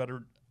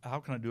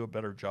can I do a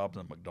better job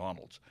than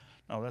McDonald's?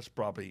 Now that's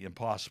probably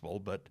impossible,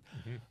 but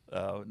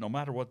no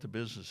matter what the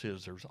business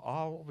is, there's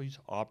always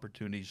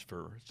opportunities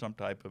for some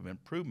type of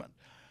improvement.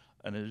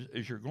 And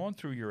as you're going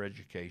through your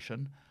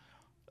education,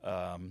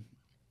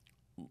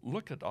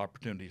 look at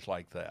opportunities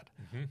like that,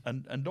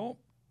 and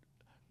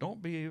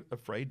don't be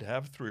afraid to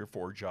have 3 or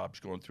 4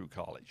 jobs going through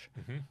college.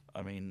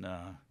 I mean,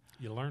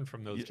 you learn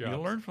from those jobs. You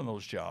learn from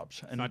those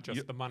jobs, and not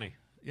just the money.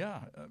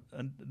 Yeah,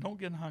 and don't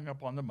get hung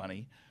up on the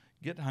money.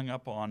 Get hung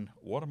up on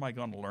what am I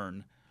going to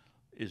learn?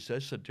 Is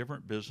this a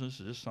different business?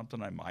 Is this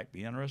something I might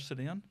be interested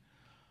in?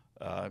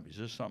 Is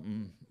this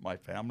something my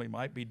family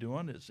might be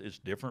doing? It's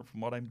different from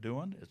what I'm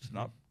doing. It's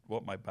not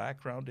what my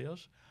background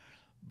is,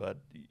 but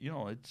you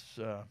know, it's.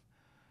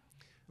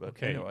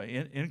 But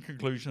anyway, in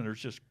conclusion,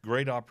 there's just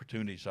great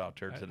opportunities out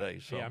there today.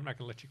 So yeah, I'm not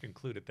going to let you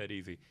conclude it that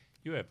easy.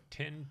 You have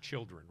 10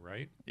 children,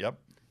 right? Yep.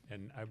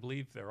 And I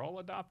believe they're all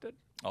adopted?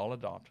 All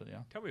adopted, yeah.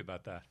 Tell me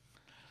about that.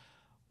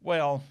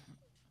 Well,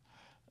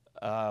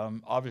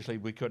 obviously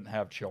we couldn't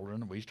have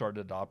children. We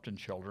started adopting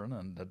children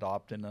and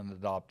adopting and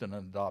adopting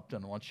and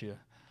adopting. Once you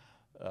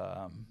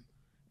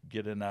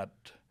get in that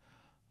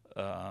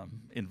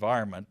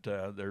environment,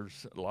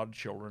 there's a lot of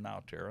children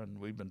out there, and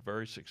we've been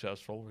very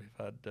successful. We've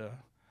had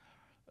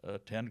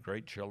 10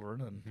 great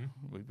children, and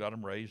we've got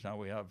them raised. Now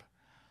we have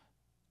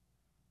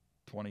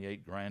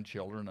 28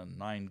 grandchildren and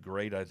 9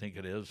 great, I think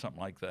it is, something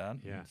like that.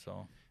 Yeah. And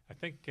so I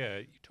think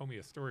you told me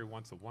a story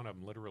once of one of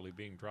them literally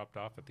being dropped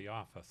off at the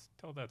office.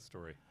 Tell that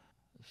story.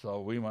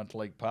 So we went to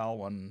Lake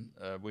Powell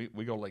we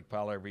go to Lake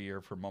Powell every year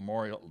for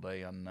Memorial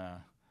Day, and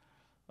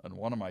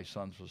one of my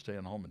sons was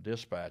staying home and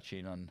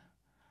dispatching,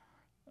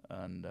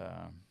 and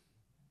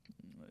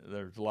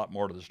there's a lot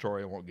more to the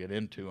story I won't get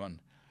into. And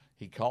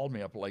he called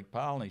me up at Lake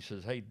Powell and he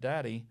says, "Hey,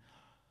 Daddy,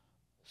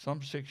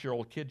 some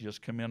 6-year-old kid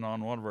just come in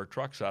on one of our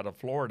trucks out of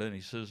Florida, and he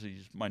says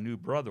he's my new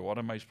brother. What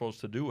am I supposed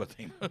to do with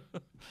him?" I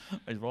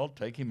said, "Well,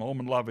 take him home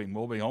and love him.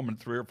 We'll be home in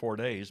 3 or 4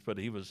 days." But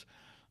we was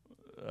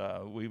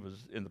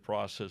in the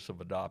process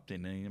of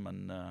adopting him,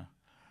 and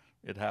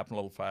it happened a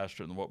little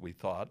faster than what we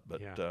thought.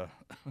 But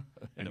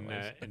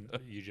anyways. And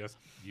you just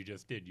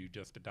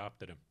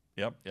adopted him.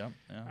 Yep. Yeah.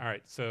 All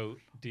right. So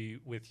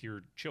with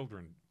your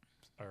children,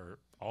 are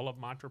all of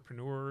them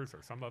entrepreneurs,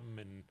 or some of them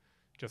in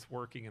just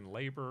working in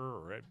labor,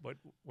 or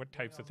what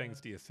types of things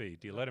do you see?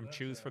 Do you let them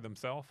choose for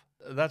themselves?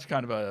 That's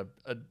kind of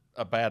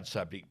a bad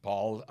subject,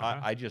 Paul.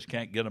 I just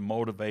can't get them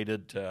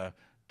motivated to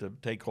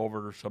take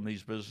over some of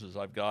these businesses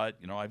I've got.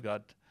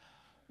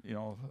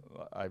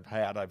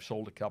 I've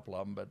sold a couple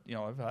of them, but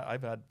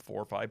I've had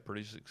 4 or 5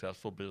 pretty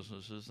successful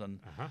businesses, and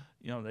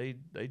they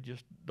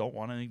just don't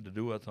want anything to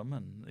do with them,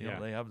 and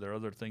they have their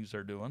other things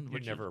they're doing.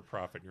 You're never a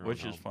prophet in your own home.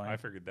 Which is fine. I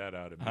figured that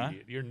out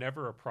immediately. You're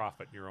never a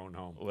prophet in your own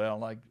home.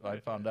 Well, I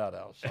found that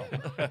out.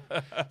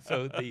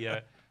 So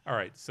all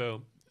right.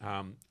 So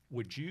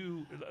would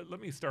you?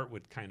 Let me start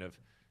with kind of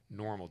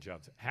normal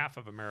jobs. Half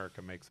of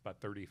America makes about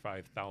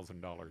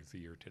 $35,000 a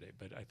year today.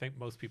 But I think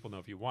most people know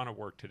if you want to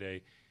work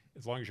today,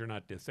 as long as you're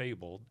not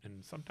disabled,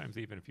 and sometimes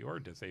even if you are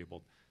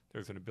disabled,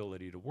 there's an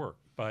ability to work.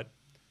 But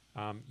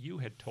you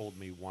had told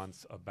me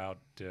once about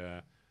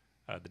the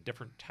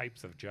different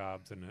types of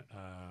jobs and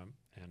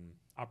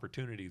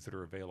opportunities that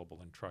are available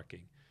in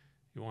trucking.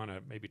 You want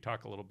to maybe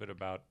talk a little bit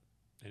about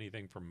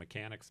anything from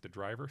mechanics to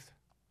drivers?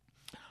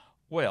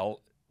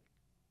 Well,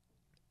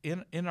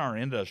 in our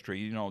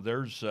industry,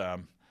 there's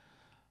you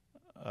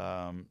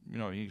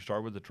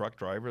start with the truck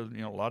driver.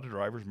 A lot of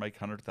drivers make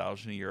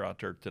 $100,000 a year out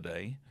there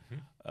today.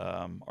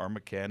 Mm-hmm. Our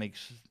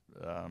mechanics,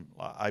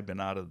 I've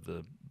been out of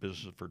the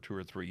business for 2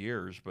 or 3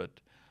 years, but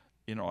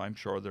I'm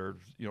sure they're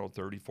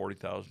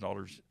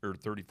 $30,000-$40,000 or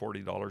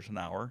 $30-$40 an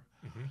hour.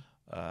 Mm-hmm.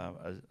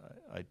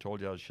 I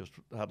told you I just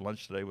had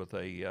lunch today with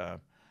a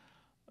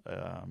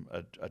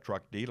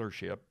truck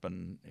dealership,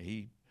 and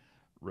he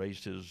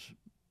raised his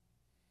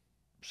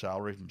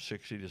salary from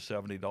 $60 to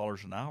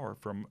 $70 an hour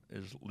from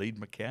his lead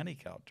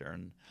mechanic out there,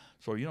 and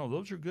so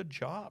those are good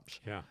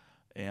jobs. Yeah.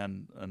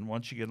 And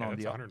once you get on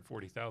the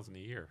 $140,000 a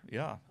year.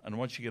 Yeah, and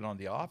once you get on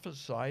the office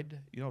side,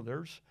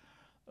 there's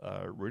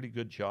really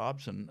good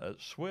jobs. And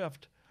at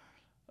Swift,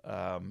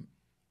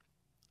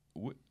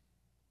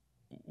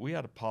 we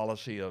had a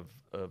policy of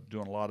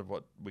doing a lot of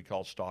what we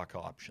call stock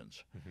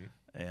options. Mm-hmm.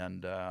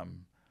 And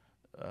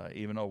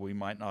even though we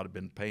might not have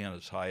been paying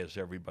as high as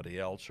everybody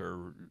else,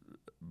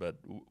 but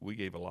we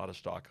gave a lot of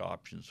stock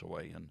options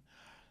away. And in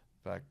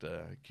fact,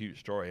 a cute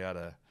story, I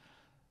had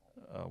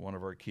one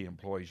of our key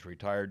employees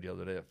retired the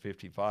other day at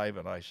 55,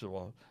 and I said,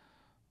 well,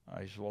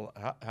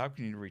 how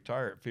can you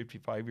retire at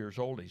 55 years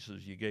old? He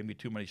says, you gave me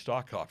too many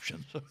stock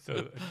options.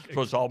 So it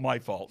was all my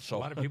fault. So a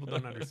lot of people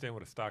don't understand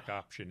what a stock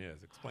option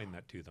is. Explain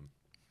that to them.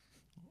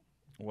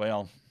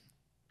 Well,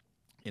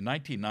 in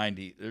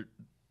 1990,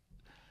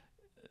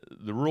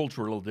 the rules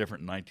were a little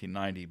different in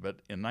 1990, but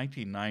in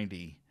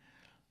 1990,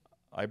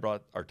 I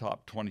brought our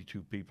top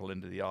 22 people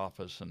into the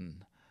office,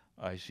 and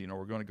I said,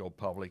 we're going to go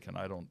public, and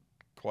I don't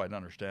quite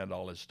understand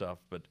all this stuff,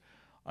 but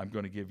I'm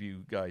going to give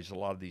you guys a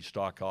lot of these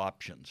stock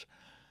options.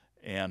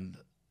 And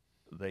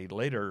they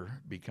later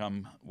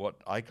become what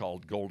I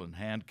called golden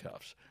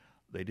handcuffs.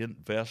 They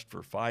didn't vest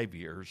for 5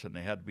 years, and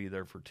they had to be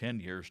there for 10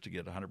 years to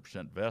get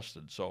 100%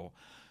 vested. So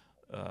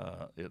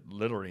it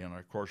literally, and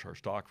of course our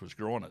stock was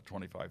growing at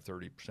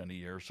 25-30% a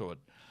year, so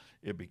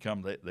it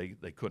become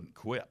they couldn't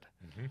quit.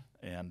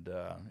 Mm-hmm. And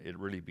it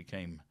really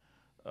became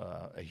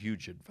a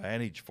huge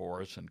advantage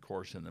for us. And of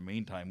course, in the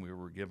meantime, we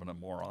were giving them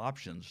more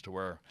options to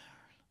where,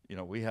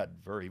 we had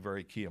very,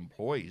 very key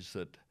employees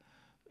that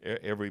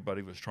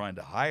everybody was trying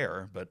to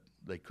hire, but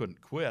they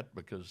couldn't quit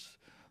because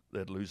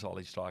they'd lose all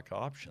these stock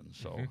options.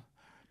 So, mm-hmm.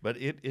 But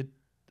it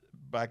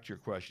back to your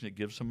question, it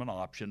gives them an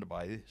option to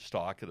buy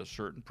stock at a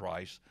certain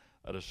price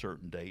at a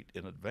certain date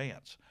in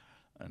advance.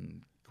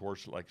 And of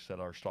course, like I said,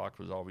 our stock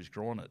was always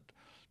growing at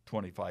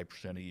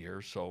 25% a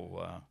year.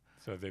 So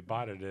if they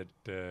bought it at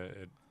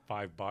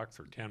 $5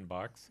 or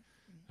 $10,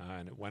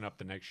 and it went up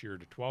the next year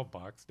to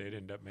 $12, they'd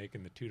end up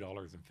making the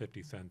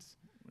 $2.50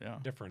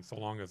 difference, so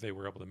long as they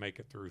were able to make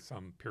it through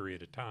some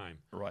period of time.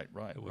 Right.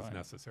 It was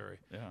necessary.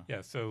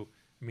 Yeah. So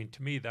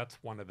to me, that's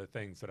one of the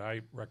things that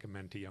I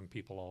recommend to young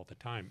people all the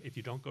time. If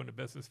you don't go into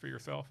business for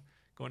yourself,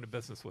 go into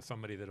business with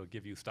somebody that'll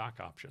give you stock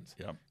options.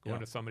 Go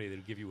into somebody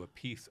that'll give you a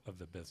piece of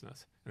the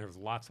business. And there's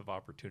lots of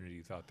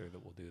opportunities out there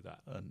that will do that.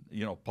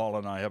 And Paul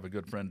and I have a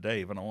good friend,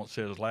 Dave, and I won't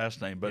say his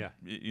last name, but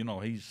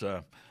he's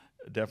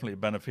definitely a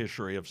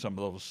beneficiary of some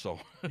of those. So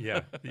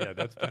yeah,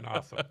 that's been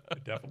awesome,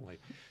 definitely.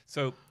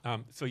 So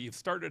you've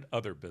started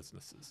other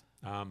businesses.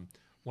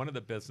 One of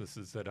the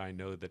businesses that I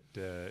know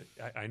that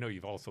I know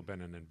you've also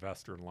been an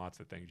investor in lots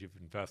of things. You've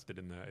invested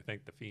in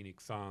the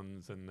Phoenix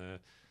Suns and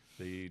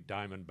the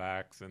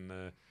Diamondbacks and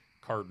the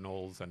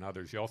Cardinals and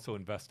others. You also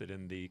invested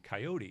in the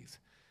Coyotes,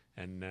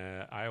 and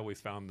I always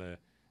found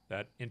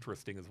that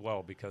interesting as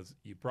well because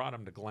you brought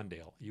them to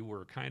Glendale. You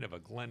were kind of a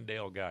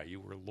Glendale guy. You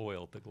were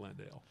loyal to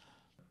Glendale.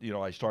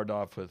 I started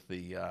off with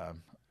the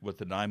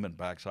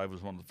Diamondbacks. I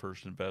was one of the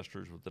first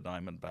investors with the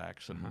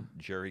Diamondbacks, and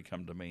Jerry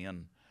come to me,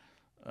 and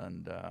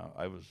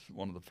I was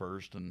one of the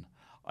first, and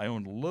I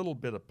owned a little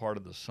bit of part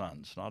of the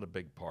Suns, not a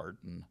big part.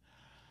 And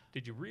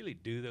did you really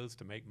do those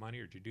to make money,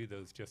 or did you do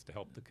those just to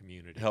help the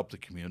community? Help the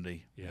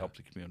community.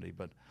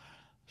 But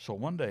so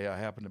one day I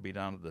happened to be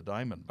down at the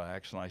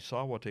Diamondbacks, and I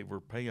saw what they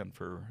were paying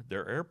for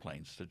their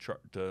airplanes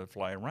to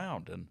fly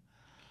around,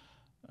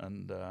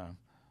 and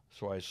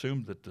so I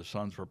assumed that the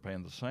Suns were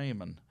paying the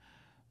same, and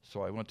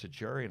so I went to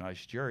Jerry and I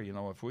said, Jerry,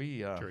 if we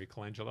Jerry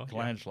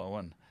Colangelo,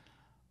 and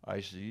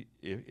I said,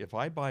 if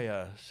I buy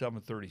a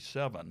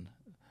 737,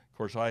 of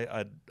course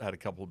I had a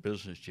couple of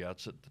business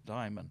jets at the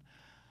time, and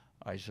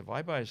I said, if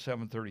I buy a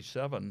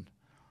 737,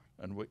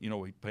 and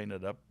we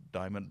painted up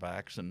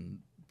Diamondbacks and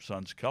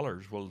Suns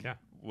colors, will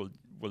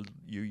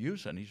you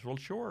use it? And he said, well,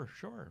 sure.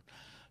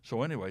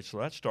 So anyway, so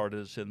that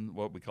started us in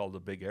what we call the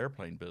big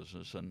airplane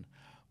business, and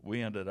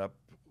we ended up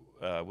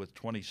with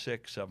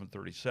 26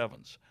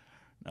 737s.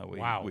 Now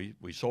Wow.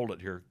 we sold it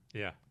here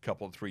Yeah. a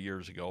couple of 3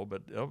 years ago,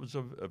 but it was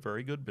a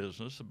very good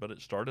business. But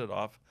it started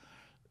off,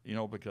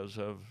 because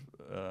of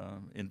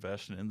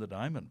investing in the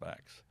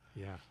Diamondbacks.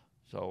 Yeah.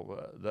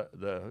 So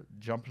the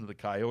jump into the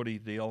Coyote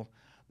deal,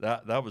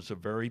 that was a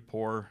very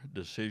poor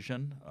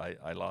decision.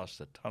 I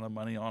lost a ton of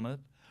money on it.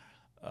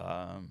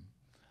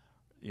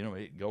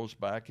 It goes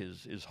back,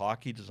 is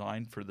hockey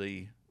designed for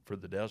the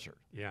desert?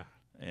 Yeah.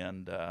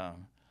 And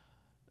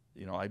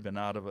I've been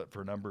out of it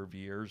for a number of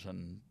years,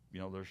 and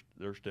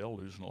they're still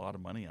losing a lot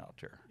of money out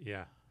there.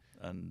 Yeah.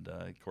 And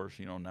of course,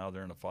 now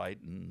they're in a fight,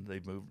 and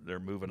they're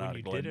moving When out you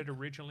of Glen. did it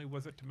originally,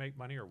 was it to make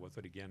money, or was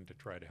it again to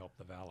try to help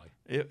the valley?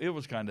 It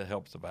was kind of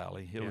help the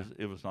valley. Yeah.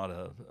 It was not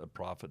a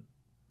profit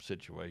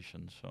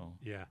situation. So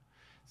Yeah.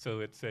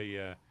 So it's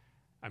a,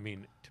 I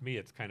mean, to me,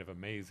 it's kind of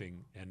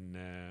amazing, and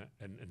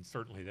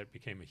certainly that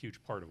became a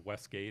huge part of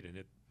Westgate and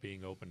it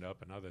being opened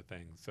up and other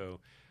things.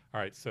 So,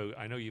 all right. So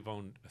I know you've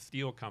owned a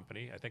steel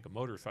company, I think a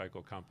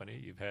motorcycle company.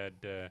 You've had,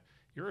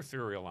 you're a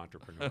serial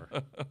entrepreneur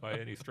by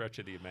any stretch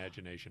of the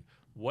imagination.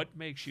 What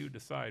makes you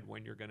decide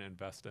when you're going to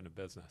invest in a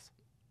business?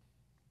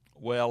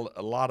 Well,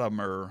 a lot of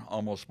them are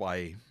almost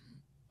by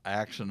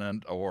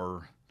accident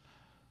or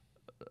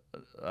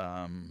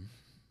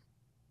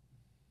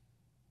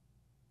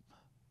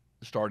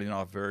starting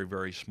off very,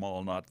 very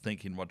small, not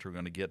thinking what they're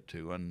going to get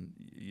to. And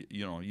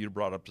you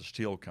brought up the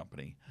steel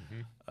company.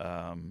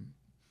 Mm-hmm.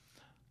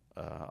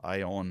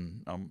 I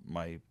own,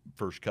 my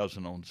first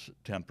cousin owns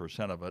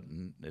 10% of it,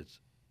 and it's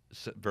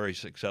very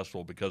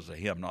successful because of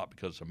him, not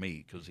because of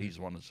me, because he's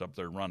the one that's up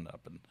there running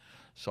up in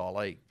Salt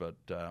Lake. But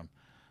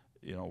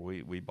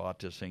we bought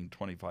this thing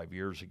 25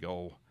 years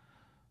ago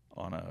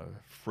on a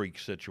freak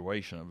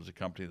situation. It was a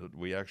company that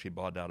we actually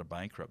bought out of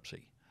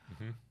bankruptcy.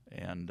 Mm-hmm.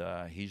 And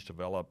he's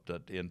developed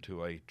it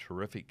into a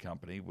terrific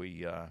company.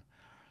 We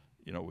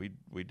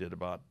did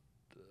about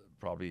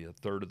probably a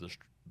third of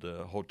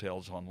the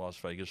hotels on Las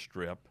Vegas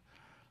Strip.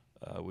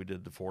 We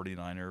did the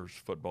 49ers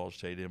football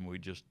stadium. We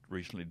just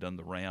recently done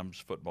the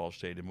Rams football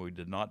stadium. We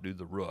did not do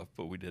the roof,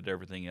 but we did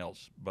everything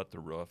else but the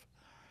roof.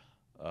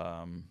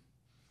 And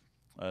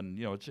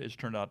it's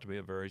turned out to be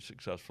a very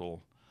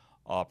successful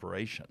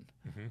operation.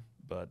 Mm-hmm.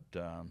 But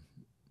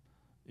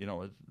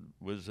it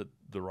was at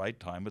the right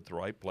time, at the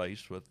right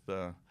place. With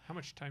How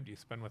much time do you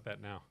spend with that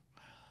now?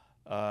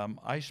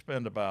 I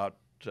spend about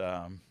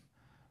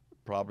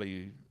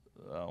probably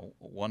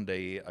 1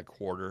 day a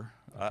quarter.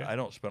 Okay. I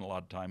don't spend a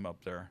lot of time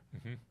up there.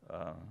 Mm-hmm.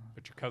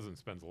 But your cousin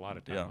spends a lot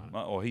of time Yeah. on it.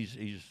 Oh,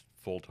 he's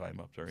full time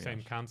up there. Same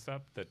yes.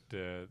 concept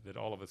that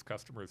all of his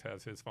customers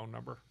has his phone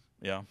number?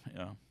 Yeah.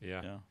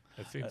 Yeah.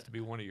 That seems to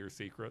be one of your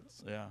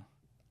secrets. Yeah.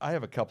 I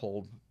have a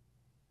couple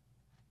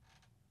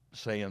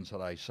sayings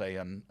that I say,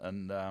 and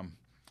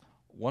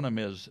one of them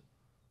is,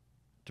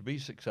 to be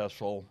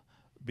successful,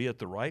 be at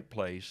the right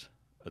place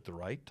at the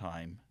right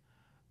time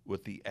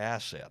with the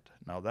asset.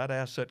 Now, that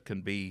asset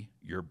can be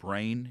your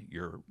brain,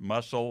 your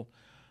muscle,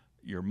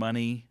 your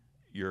money,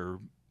 your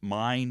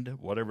mind,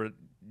 whatever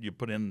you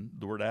put in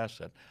the word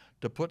asset,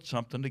 to put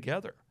something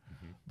together.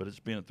 Mm-hmm. But it's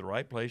being at the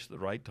right place at the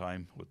right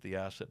time with the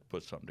asset to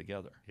put something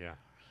together. Yeah.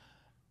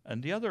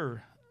 And the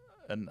other,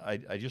 and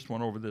I just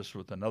went over this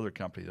with another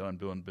company that I'm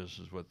doing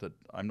business with that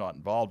I'm not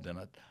involved in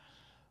it,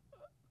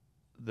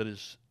 that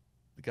is,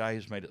 the guy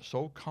has made it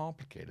so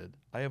complicated.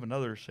 I have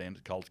another saying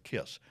that's called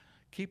KISS.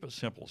 Keep it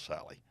simple,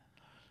 Sally.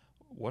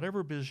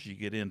 Whatever business you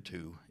get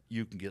into,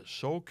 you can get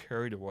so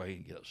carried away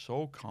and get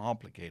so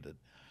complicated,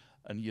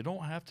 and you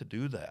don't have to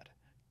do that.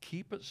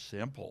 Keep it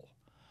simple.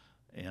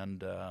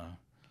 And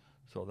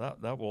so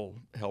that will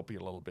help you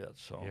a little bit.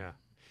 So Yeah.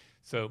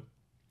 So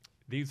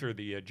these are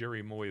the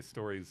Jerry Moyes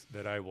stories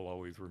that I will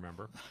always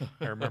remember.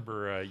 I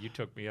remember you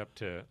took me up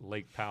to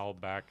Lake Powell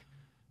back,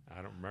 I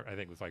don't remember, I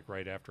think it was like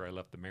right after I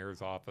left the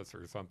mayor's office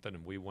or something,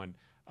 and we went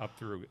up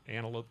through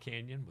Antelope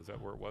Canyon. Was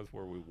that where it was,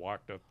 where we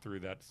walked up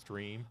through that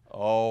stream?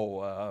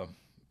 Oh,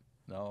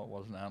 no, it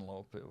wasn't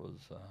Antelope. It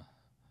was,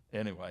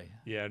 anyway.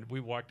 Yeah, and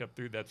we walked up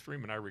through that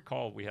stream, and I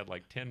recall we had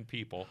like 10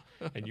 people,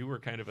 and you were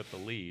kind of at the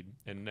lead,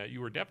 and you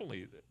were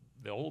definitely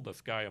the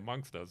oldest guy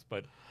amongst us,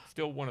 but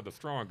still one of the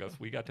strongest.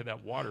 We got to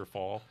that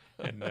waterfall,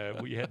 and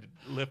we had to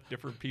lift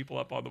different people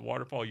up on the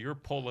waterfall. You're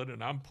pulling,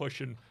 and I'm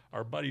pushing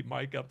our buddy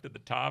Mike up to the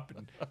top,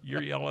 and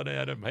you're yelling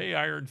at him, "Hey,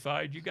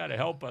 Ironside, you got to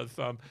help us."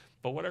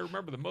 But what I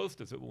remember the most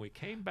is that when we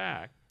came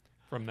back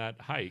from that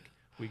hike,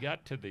 we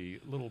got to the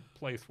little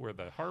place where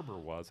the harbor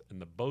was,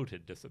 and the boat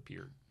had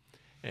disappeared.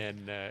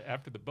 And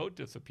after the boat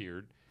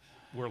disappeared,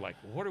 we're like,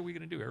 what are we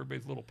going to do?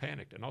 Everybody's a little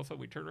panicked. And all of a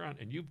sudden we turn around,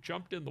 and you've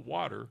jumped in the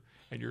water,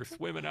 and you're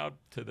swimming out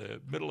to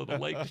the middle of the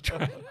lake to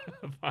try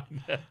to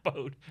find that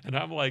boat. And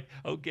I'm like,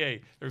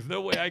 okay, there's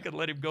no way I could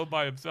let him go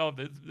by himself.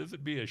 This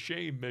would be a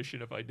shame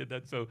mission if I did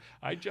that. So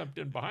I jumped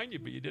in behind you,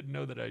 but you didn't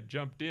know that I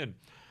jumped in.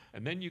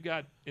 And then you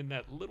got in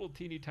that little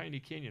teeny tiny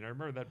canyon. I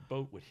remember that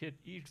boat would hit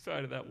each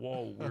side of that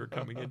wall when we were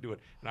coming into it.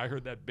 And I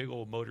heard that big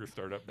old motor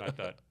start up, and I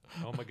thought,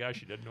 oh my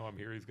gosh, he doesn't know I'm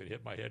here. He's going to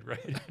hit my head right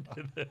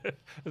into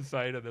the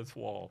side of this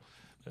wall.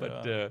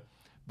 But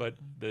but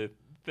the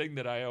thing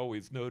that I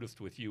always noticed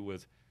with you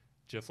was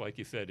just like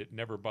you said, it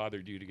never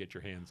bothered you to get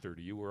your hands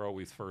dirty. You were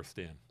always first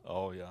in.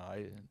 Oh yeah,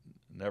 I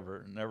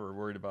never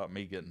worried about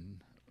me getting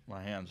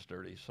my hands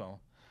dirty. So,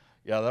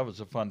 yeah, that was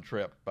a fun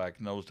trip back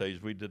in those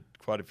days. We did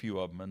quite a few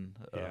of them and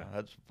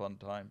had some fun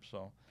times.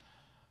 So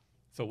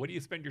what do you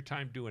spend your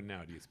time doing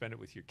now? Do you spend it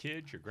with your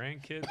kids, your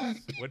grandkids?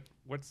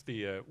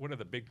 What are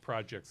the big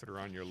projects that are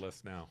on your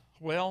list now?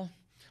 Well,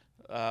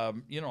 I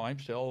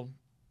still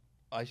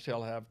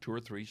have 2 or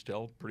 3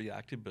 still pretty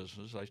active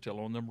businesses. I still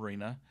own the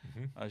marina.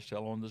 I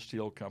still own the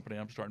steel company.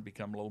 I'm starting to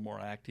become a little more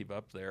active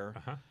up there.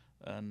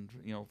 And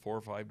 4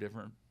 or 5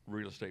 different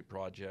real estate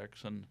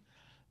projects. And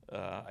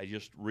I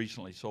just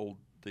recently sold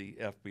the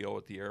FBO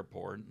at the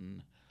airport,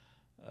 and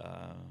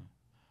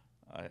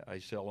I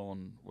still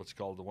own what's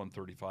called the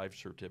 135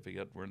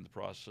 certificate. We're in the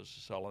process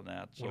of selling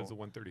that. What is the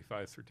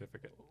 135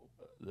 certificate?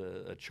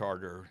 A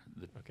charter,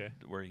 Okay.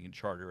 where you can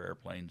charter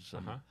airplanes.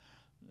 And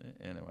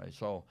anyway,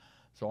 so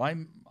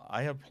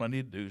I have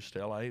plenty to do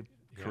still. I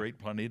create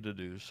plenty to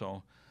do.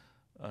 So,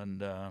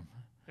 and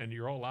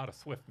you're all out of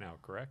Swift now,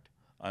 correct?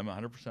 I'm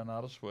 100%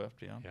 out of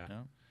Swift. Yeah.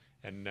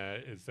 And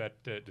does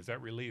that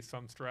relieve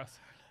some stress?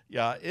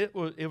 Yeah, it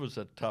was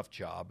a tough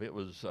job. It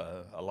was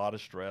a lot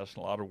of stress, a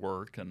lot of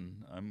work,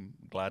 and I'm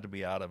glad to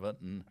be out of it.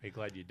 And are you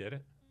glad you did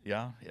it?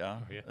 Yeah. Oh,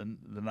 yeah. And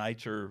the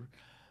Knights are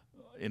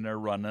in there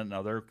running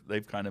now.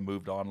 They've kind of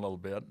moved on a little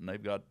bit, and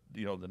they've got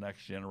the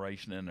next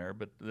generation in there,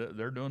 but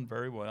they're doing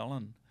very well,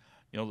 and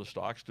the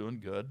stock's doing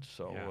good.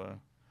 So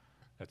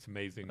that's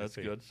amazing. That's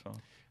to see. good. So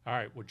all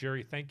right, well,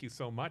 Jerry, thank you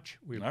so much.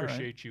 We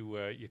appreciate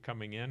you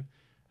coming in.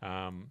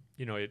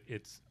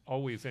 It's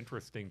always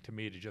interesting to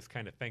me to just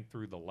kind of think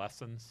through the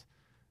lessons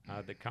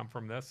that come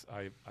from this.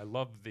 I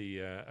love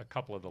a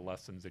couple of the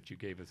lessons that you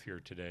gave us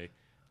here today,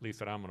 at least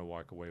that I'm going to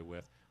walk away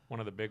with. One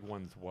of the big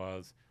ones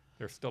was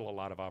there's still a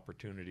lot of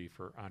opportunity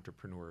for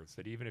entrepreneurs,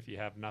 that even if you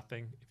have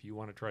nothing, if you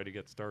want to try to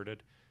get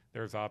started,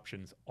 there's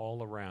options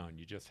all around.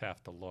 You just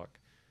have to look.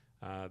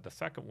 The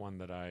second one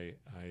that I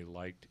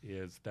liked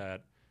is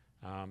that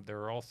there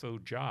are also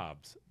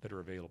jobs that are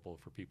available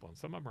for people, and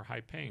some of them are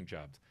high-paying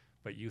jobs.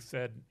 But you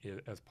said,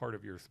 as part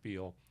of your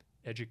spiel,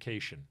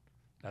 education,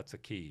 that's a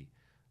key.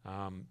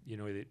 I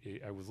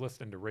was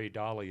listening to Ray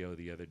Dalio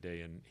the other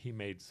day, and he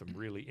made some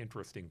really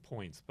interesting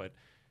points, but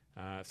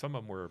some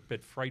of them were a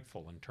bit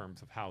frightful in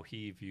terms of how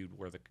he viewed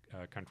where the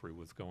country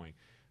was going.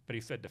 But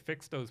he said to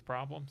fix those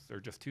problems, there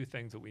are just 2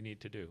 things that we need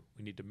to do.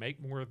 We need to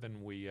make more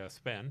than we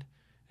spend,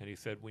 and he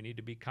said we need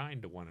to be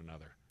kind to one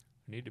another.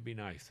 We need to be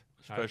nice.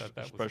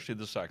 Especially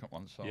the second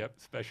one. So. Yep,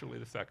 especially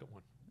the second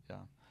one. Yeah.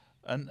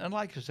 And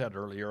like I said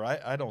earlier,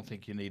 I don't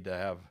think you need to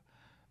have,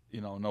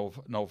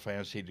 no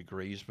fancy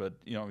degrees, but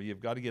you've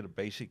got to get a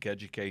basic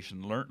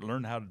education,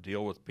 learn how to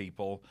deal with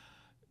people,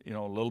 a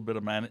little bit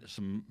of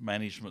some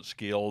management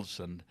skills,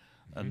 and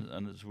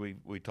as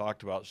we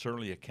talked about,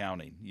 certainly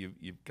accounting.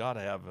 You've got to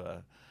have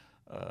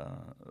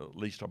at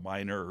least a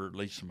minor or at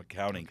least some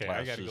accounting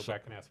classes. I got to go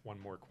back and ask one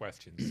more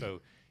question. So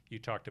you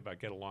talked about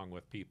get along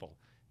with people.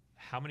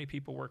 How many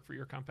people work for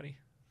your company?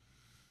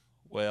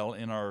 Well,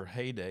 in our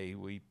heyday,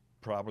 we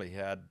probably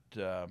had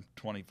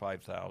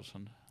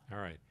 25,000. All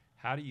right.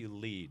 How do you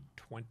lead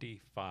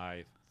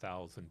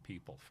 25,000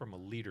 people from a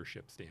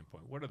leadership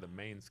standpoint? What are the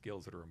main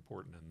skills that are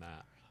important in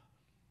that?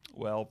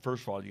 Well,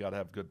 first of all, you got to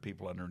have good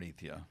people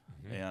underneath you.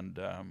 And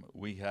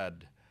we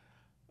had,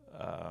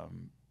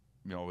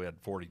 we had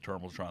 40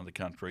 terminals around the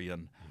country,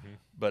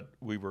 but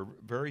we were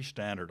very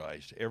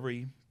standardized.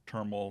 Every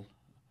terminal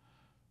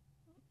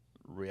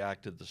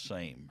reacted the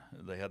same.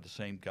 They had the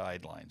same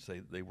guidelines.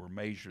 They were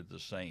measured the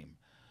same.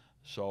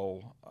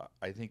 So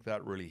I think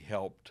that really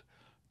helped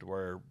to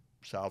where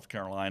South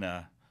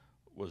Carolina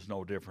was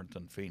no different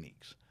than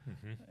Phoenix.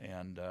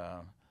 And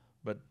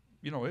but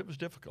it was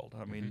difficult.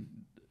 I mean,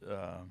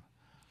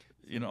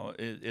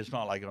 it's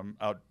not like I'm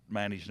out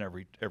managing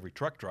every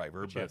truck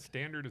driver. But you had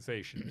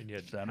standardization, and you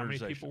had how many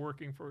people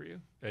working for you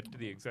at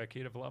the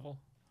executive level?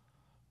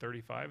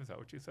 35. Is that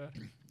what you said?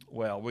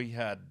 Well, we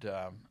had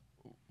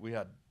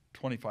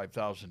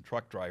 25,000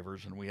 truck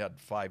drivers, and we had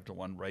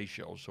 5-to-1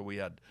 ratio. So we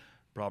had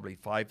probably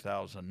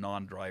 5,000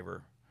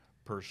 non-driver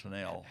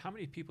personnel. And how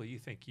many people you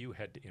think you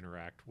had to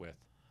interact with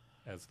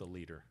as the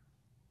leader?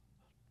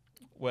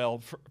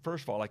 Well,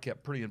 first of all, I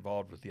kept pretty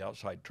involved with the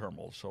outside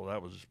terminals, so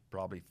that was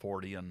probably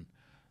 40, and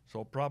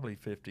so probably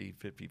 50,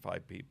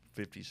 55 people,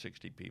 50,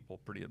 60 people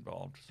pretty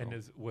involved. So.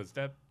 And was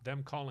that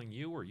them calling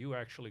you, or you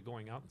actually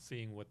going out and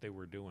seeing what they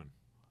were doing?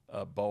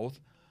 Both.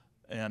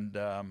 And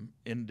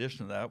in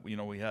addition to that,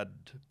 we had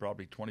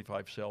probably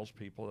 25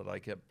 salespeople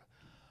that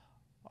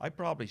I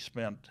probably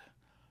spent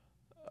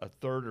a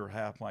third or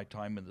half my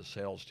time in the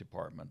sales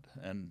department.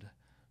 And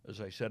as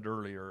I said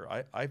earlier,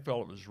 I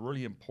felt it was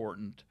really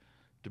important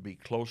to be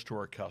close to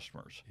our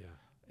customers. Yeah.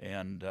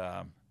 And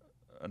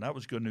that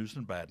was good news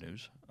and bad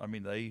news. I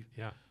mean, they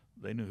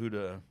knew who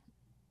to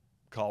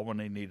call when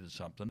they needed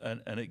something.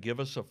 And it gave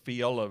us a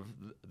feel of,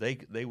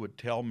 they would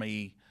tell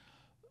me,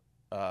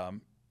 all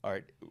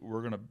right,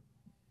 we're going to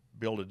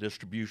build a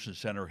distribution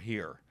center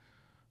here,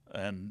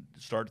 and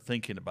start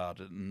thinking about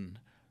it. And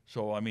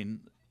so, I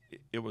mean,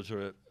 it was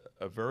a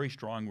a very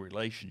strong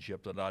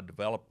relationship that I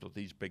developed with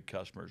these big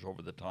customers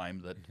over the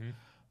time that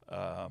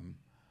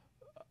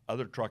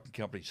other trucking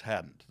companies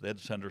hadn't. They'd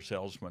send their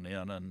salesmen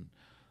in,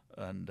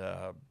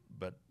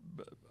 but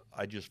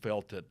I just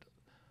felt that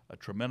a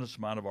tremendous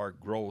amount of our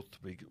growth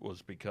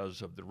was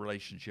because of the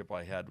relationship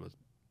I had with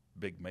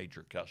big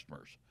major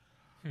customers.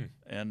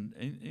 And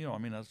you know, I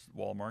mean, that's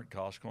Walmart,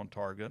 Costco, and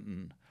Target,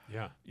 and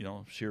you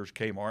know, Sears,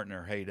 Kmart in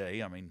their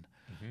heyday. I mean,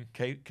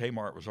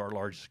 Kmart was our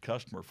largest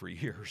customer for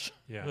years.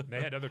 Yeah, they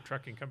had other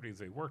trucking companies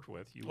they worked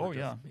with. You were one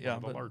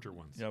of the larger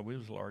ones. Yeah, we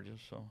was the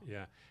largest. So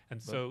yeah,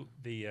 and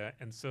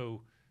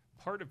so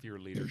part of your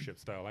leadership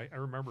style. I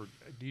remember.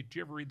 Did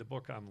you ever read the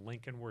book on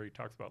Lincoln, where he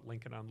talks about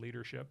Lincoln on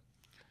leadership?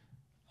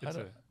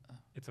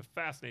 It's a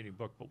fascinating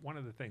book. But one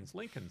of the things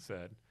Lincoln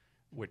said,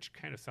 which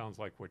kind of sounds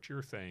like what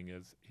you're saying,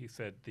 is he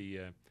said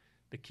the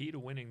key to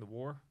winning the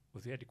war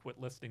was he had to quit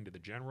listening to the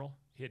general.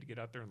 He had to get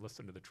out there and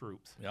listen to the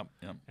troops. Yep.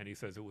 And he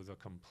says it was a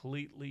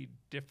completely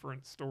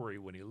different story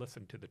when he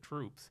listened to the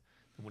troops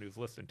than when he was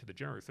listening to the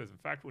general. He says, in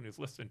fact, when he was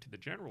listening to the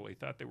general, he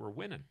thought they were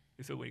winning.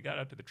 He said when he got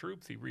out to the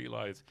troops, he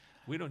realized,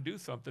 we don't do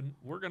something,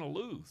 we're going to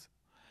lose.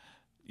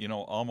 You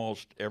know,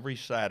 almost every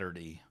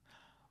Saturday,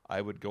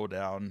 I would go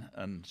down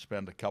and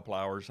spend a couple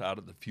hours out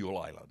at the fuel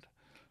island,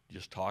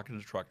 just talking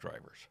to truck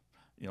drivers.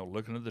 You know,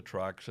 looking at the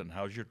trucks and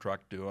how's your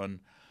truck doing.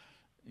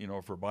 You know,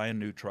 if we're buying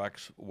new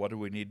trucks, what do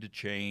we need to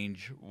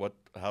change?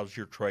 How's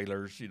your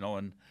trailers? You know,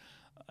 and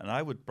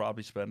I would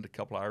probably spend a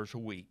couple hours a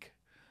week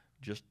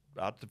just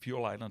out at the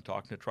fuel island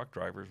talking to truck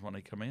drivers when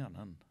they come in.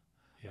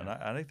 And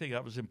I think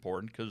that was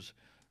important because,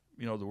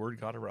 you know, the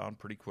word got around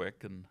pretty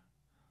quick. And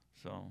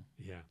so.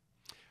 Yeah.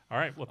 All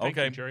right. Well, thank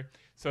you, Jerry.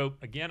 So,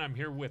 again, I'm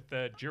here with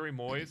Jerry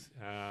Moyes.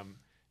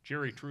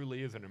 Jerry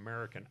truly is an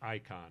American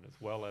icon,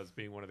 as well as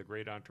being one of the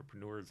great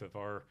entrepreneurs of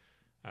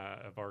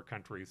our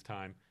country's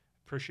time.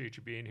 Appreciate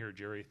you being here,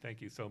 Jerry.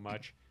 Thank you so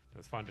much. It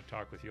was fun to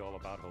talk with you all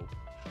about hope.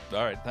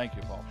 All right. Thank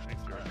you, Paul.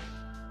 Thanks, Jerry.